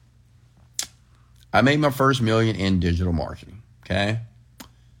this. I made my first million in digital marketing, okay?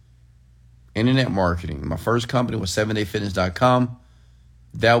 Internet marketing. My first company was 7dayfitness.com.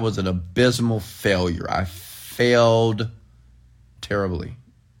 That was an abysmal failure. I failed terribly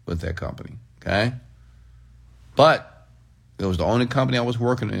with that company, okay? But it was the only company I was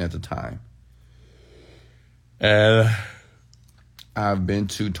working in at the time. And I've been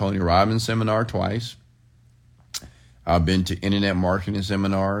to Tony Robbins seminar twice. I've been to internet marketing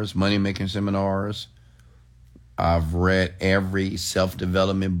seminars, money-making seminars. I've read every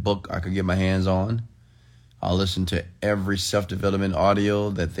self-development book I could get my hands on. I listened to every self-development audio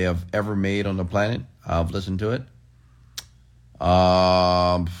that they have ever made on the planet. I've listened to it.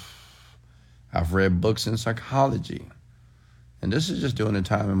 I've read books in psychology. And this is just during the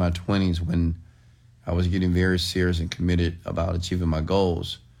time in my 20s when I was getting very serious and committed about achieving my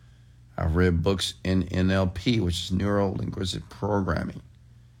goals. I've read books in NLP, which is neuro-linguistic programming,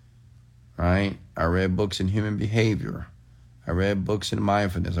 right? I read books in human behavior. I read books in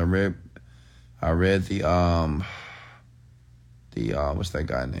mindfulness. I read the what's that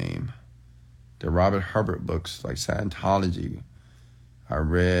guy name? The Robert Hubbard books, like Scientology. I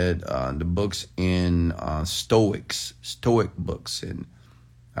read the books in Stoic books, and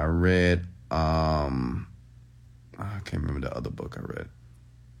I read I can't remember the other book I read.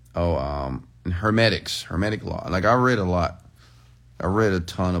 Hermetic law. Like, I read a lot. I read a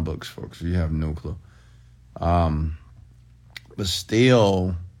ton of books, folks. You have no clue. But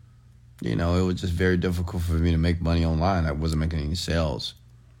still, it was just very difficult for me to make money online. I wasn't making any sales.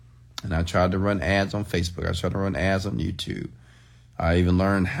 And I tried to run ads on Facebook. I tried to run ads on YouTube. I even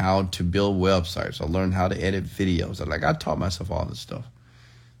learned how to build websites. I learned how to edit videos. I taught myself all this stuff.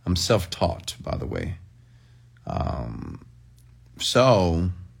 I'm self-taught, by the way. So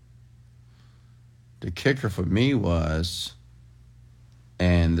the kicker for me was,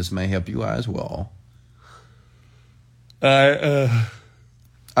 and this may help you as well, I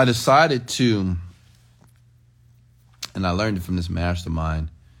decided to, and I learned it from this mastermind,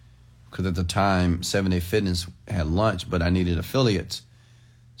 because at the time, 7 Day Fitness had lunch, but I needed affiliates.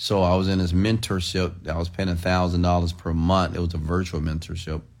 So I was in this mentorship. I was paying $1,000 per month. It was a virtual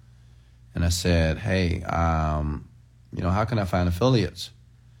mentorship. And I said, hey, how can I find affiliates?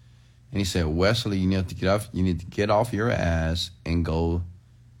 And he said, Wesley, you need to get off your ass and go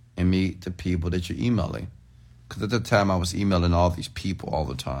and meet the people that you're emailing. Because at the time I was emailing all these people all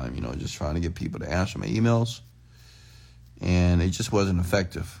the time, just trying to get people to answer my emails. And it just wasn't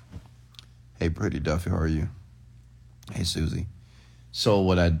effective. Hey, Pretty Duffy, how are you? Hey, Susie. So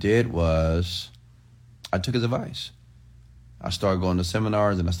what I did was I took his advice. I started going to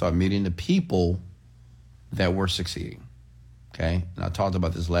seminars and I started meeting the people that were succeeding. Okay? And I talked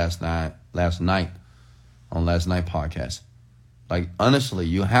about this last night on last night podcast. Like, honestly,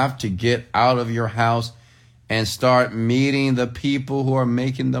 you have to get out of your house and start meeting the people who are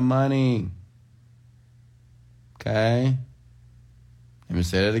making the money. Okay? Let me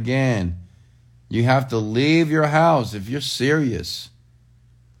say that again. You have to leave your house if you're serious.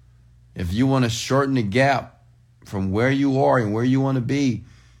 If you want to shorten the gap from where you are and where you want to be,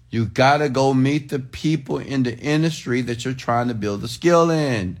 you got to go meet the people in the industry that you're trying to build a skill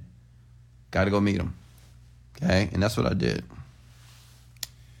in. Got to go meet them. Okay? And that's what I did.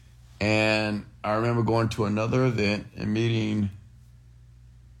 And I remember going to another event and meeting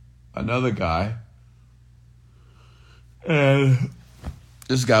another guy. And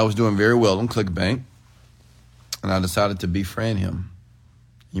this guy was doing very well on ClickBank. And I decided to befriend him.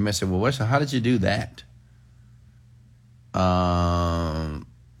 You may say, well, Wesley, how did you do that?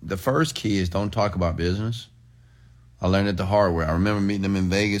 The first key is don't talk about business. I learned it the hard way. I remember meeting him in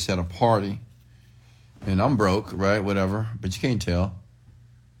Vegas at a party. And I'm broke, right? Whatever. But you can't tell.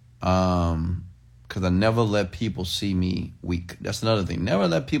 Because I never let people see me weak. That's another thing. Never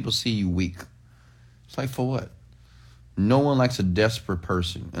let people see you weak. It's like, for what? No one likes a desperate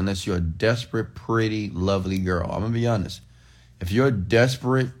person unless you're a desperate, pretty, lovely girl. I'm going to be honest. If you're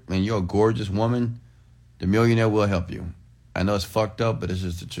desperate and you're a gorgeous woman, the millionaire will help you. I know it's fucked up, but it's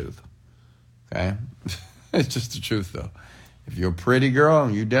just the truth. Okay? It's just the truth, though. If you're a pretty girl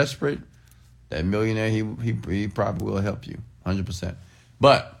and you're desperate, that millionaire, he probably will help you 100%.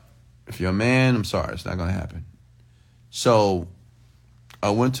 But if you're a man, I'm sorry, it's not going to happen. So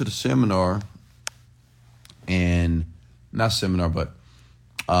I went to the seminar, and not seminar, but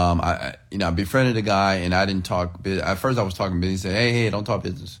I befriended a guy, and I didn't talk business. At first, I was talking business. He said, hey, don't talk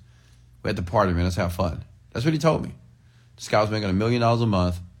business. We're at the party, man. Let's have fun. That's what he told me. This guy was making $1 million a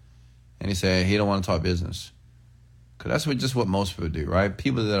month, and he said he don't want to talk business. Because that's just what most people do, right?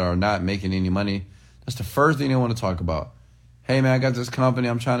 People that are not making any money, that's the first thing they want to talk about. Hey, man, I got this company.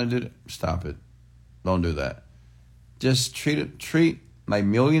 I'm trying to do it. Stop it. Don't do that. Just treat like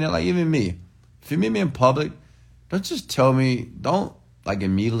millionaire, like even me. If you meet me in public, don't just tell me, don't like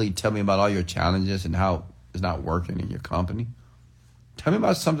immediately tell me about all your challenges and how it's not working in your company. Tell me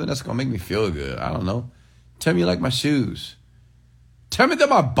about something that's going to make me feel good. I don't know. Tell me you like my shoes. Tell me that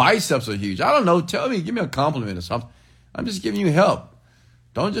my biceps are huge. I don't know. Tell me, give me a compliment or something. I'm just giving you help.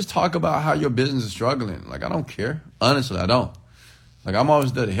 Don't just talk about how your business is struggling. Like, I don't care. Honestly, I don't. Like, I'm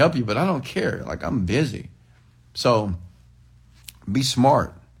always there to help you, but I don't care. Like, I'm busy. So, be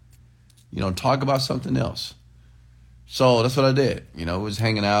smart. Talk about something else. So, that's what I did. Was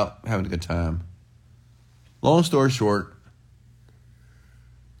hanging out, having a good time. Long story short,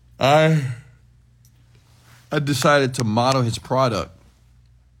 I decided to model his product.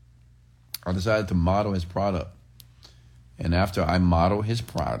 And after I modeled his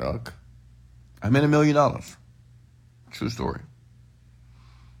product, I made $1 million. True story.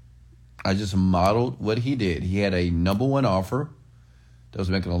 I just modeled what he did. He had a number one offer that was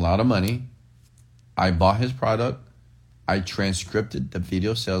making a lot of money. I bought his product. I transcripted the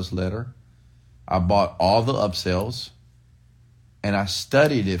video sales letter. I bought all the upsells. And I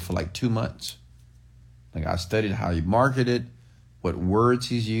studied it for like 2 months. Like, I studied how he marketed, what words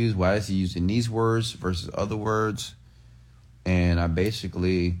he's used, why is he using these words versus other words. And I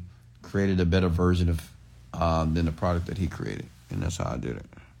basically created a better version of than the product that he created. And that's how I did it.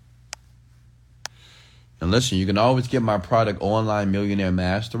 And listen, you can always get my product online, Millionaire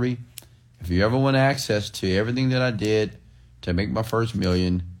Mastery. If you ever want access to everything that I did to make my first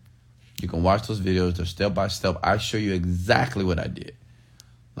million, you can watch those videos. They're step by step. I show you exactly what I did.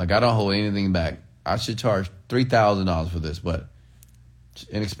 Like, I don't hold anything back. I should charge $3,000 for this, but it's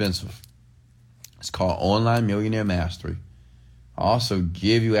inexpensive. It's called Online Millionaire Mastery. I also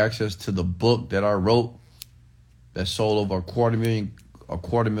give you access to the book that I wrote that sold over a quarter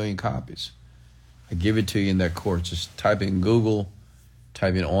million copies. I give it to you in that course. Just type in Google,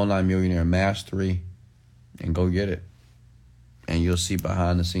 type in Online Millionaire Mastery, and go get it. And you'll see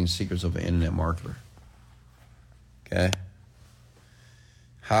behind the scenes secrets of an internet marketer. Okay?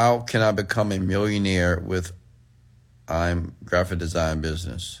 How can I become a millionaire with I'm graphic design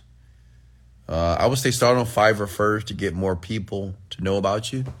business? I would say start on Fiverr first to get more people to know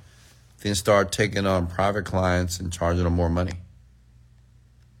about you. Then start taking on private clients and charging them more money.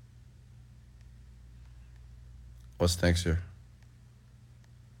 What's next here?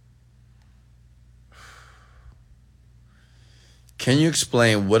 Can you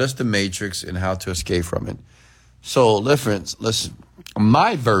explain what is the matrix and how to escape from it? So, listen,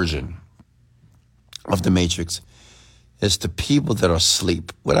 my version of the matrix is the people that are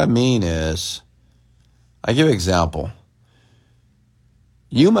asleep. What I mean is, I give an example.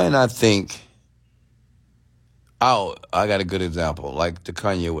 You might not think, oh, I got a good example, like the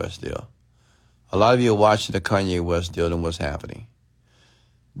Kanye West deal. A lot of you are watching the Kanye West deal and what's happening.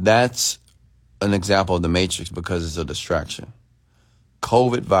 That's an example of the Matrix because it's a distraction.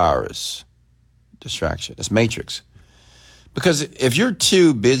 COVID virus, distraction. It's Matrix. Because if you're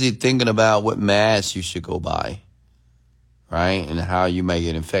too busy thinking about what mask you should go buy, right, and how you may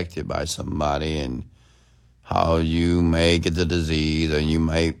get infected by somebody and how you may get the disease or you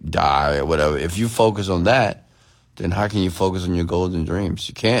might die or whatever, if you focus on that, then how can you focus on your goals and dreams?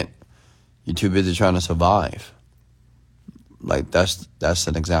 You can't. You're too busy trying to survive. Like that's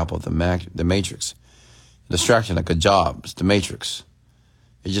an example of the Matrix. Distraction, like a job, it's the Matrix.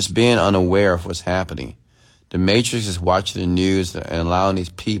 It's just being unaware of what's happening. The Matrix is watching the news and allowing these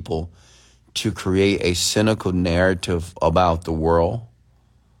people to create a cynical narrative about the world,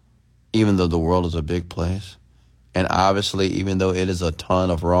 even though the world is a big place. And obviously, even though it is a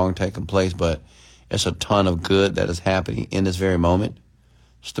ton of wrong taking place, but it's a ton of good that is happening in this very moment.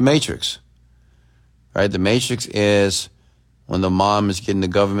 It's the Matrix, right? The Matrix is when the mom is getting the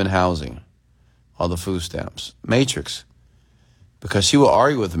government housing, all the food stamps. Matrix. Because she will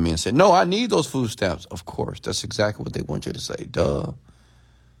argue with me and say, no, I need those food stamps. Of course, that's exactly what they want you to say. Duh.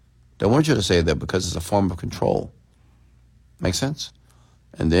 They want you to say that because it's a form of control. Make sense?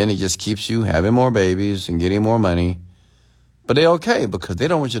 And then it just keeps you having more babies and getting more money. But they're okay because they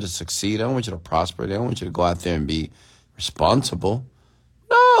don't want you to succeed. They don't want you to prosper. They don't want you to go out there and be responsible.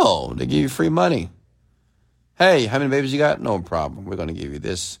 No, they give you free money. Hey, how many babies you got? No problem. We're going to give you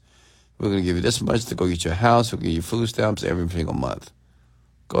this. We're going to give you this much to go get your house. We'll give you food stamps every single month.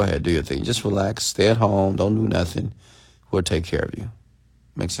 Go ahead, do your thing. Just relax. Stay at home. Don't do nothing. We'll take care of you.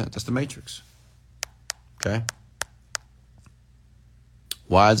 Makes sense? That's the Matrix. Okay?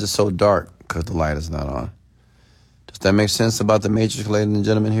 Why is it so dark? Because the light is not on. Does that make sense about the Matrix, ladies and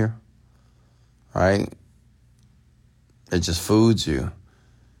gentlemen, here? Right? It just foods you.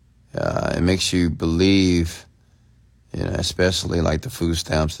 It makes you believe, especially like the food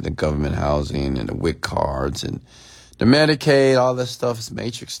stamps and the government housing and the WIC cards and the Medicaid, all this stuff is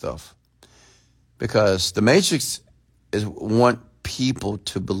Matrix stuff. Because the Matrix want people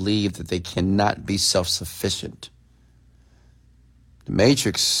to believe that they cannot be self-sufficient. The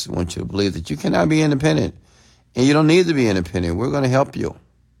Matrix wants you to believe that you cannot be independent. And you don't need to be independent. We're going to help you.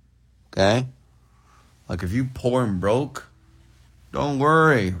 Okay? Like if you poor and broke, don't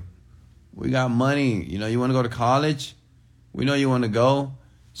worry. We got money. You want to go to college? We know you want to go.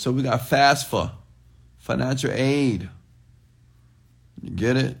 So we got FAFSA, financial aid. You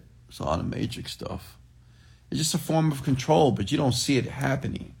get it? It's all the Matrix stuff. It's just a form of control, but you don't see it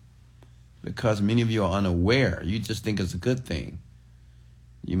happening because many of you are unaware. You just think it's a good thing.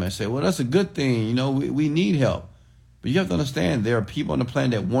 You might say, well, that's a good thing. We need help. But you have to understand there are people on the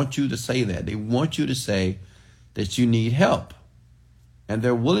planet that want you to say that. They want you to say that you need help. And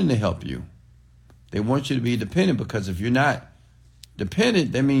they're willing to help you. They want you to be dependent because if you're not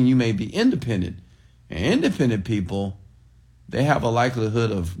dependent, that means you may be independent. And independent people, they have a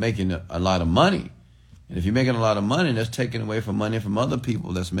likelihood of making a lot of money. And if you're making a lot of money, that's taking away from money from other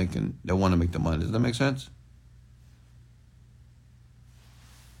people that want to make the money. Does that make sense?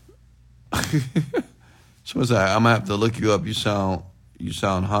 Someone said, I'm going to have to look you up. You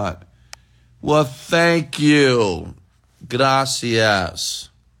sound hot. Well, thank you. Gracias.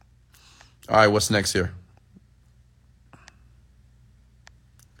 All right, what's next here?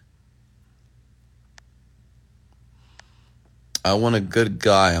 I want a good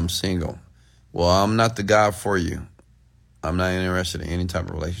guy. I'm single. Well, I'm not the guy for you. I'm not interested in any type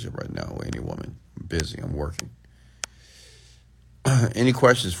of relationship right now with any woman. I'm busy. I'm working. Any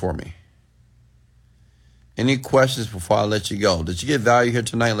questions for me? Any questions before I let you go? Did you get value here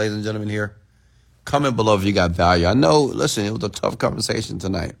tonight, ladies and gentlemen here? Comment below if you got value. I know, listen, it was a tough conversation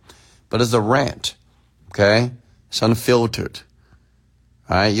tonight, but it's a rant, okay? It's unfiltered,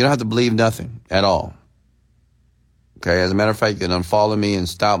 all right? You don't have to believe nothing at all, okay? As a matter of fact, you can unfollow me and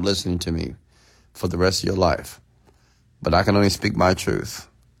stop listening to me for the rest of your life, but I can only speak my truth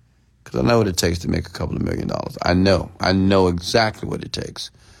because I know what it takes to make a couple of $1 million. I know exactly what it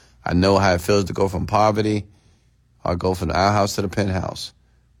takes. I know how it feels to go from poverty or go from the outhouse to the penthouse.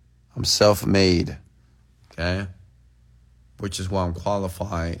 I'm self-made, okay? Which is why I'm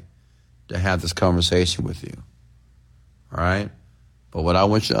qualified to have this conversation with you, all right? But what I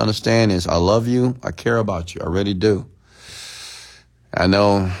want you to understand is I love you. I care about you. I really do. I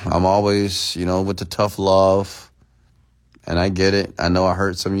know I'm always, with the tough love, and I get it. I know I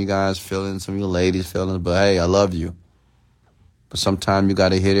hurt some of you guys' feelings, some of you ladies' feelings, but hey, I love you. But sometimes you got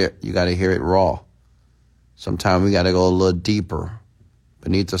to hit it. You got to hear it raw. Sometimes we got to go a little deeper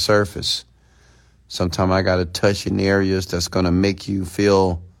beneath the surface. Sometimes I got to touch in areas that's going to make you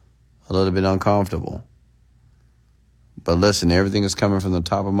feel a little bit uncomfortable. But listen, everything is coming from the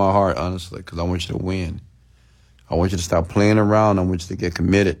top of my heart, honestly, because I want you to win. I want you to stop playing around. I want you to get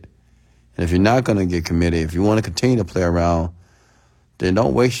committed. And if you're not going to get committed, if you want to continue to play around, then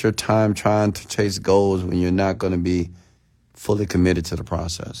don't waste your time trying to chase goals when you're not going to be fully committed to the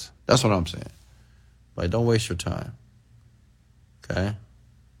process. That's what I'm saying. Like, don't waste your time. Okay?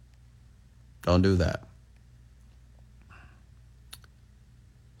 Don't do that.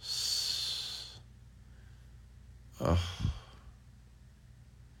 Oh.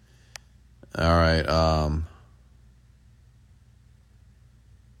 All right.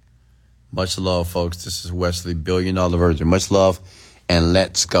 Much love, folks. This is Wesley, $1 Billion Virgin. Much love, and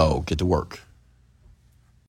let's go. Get to work.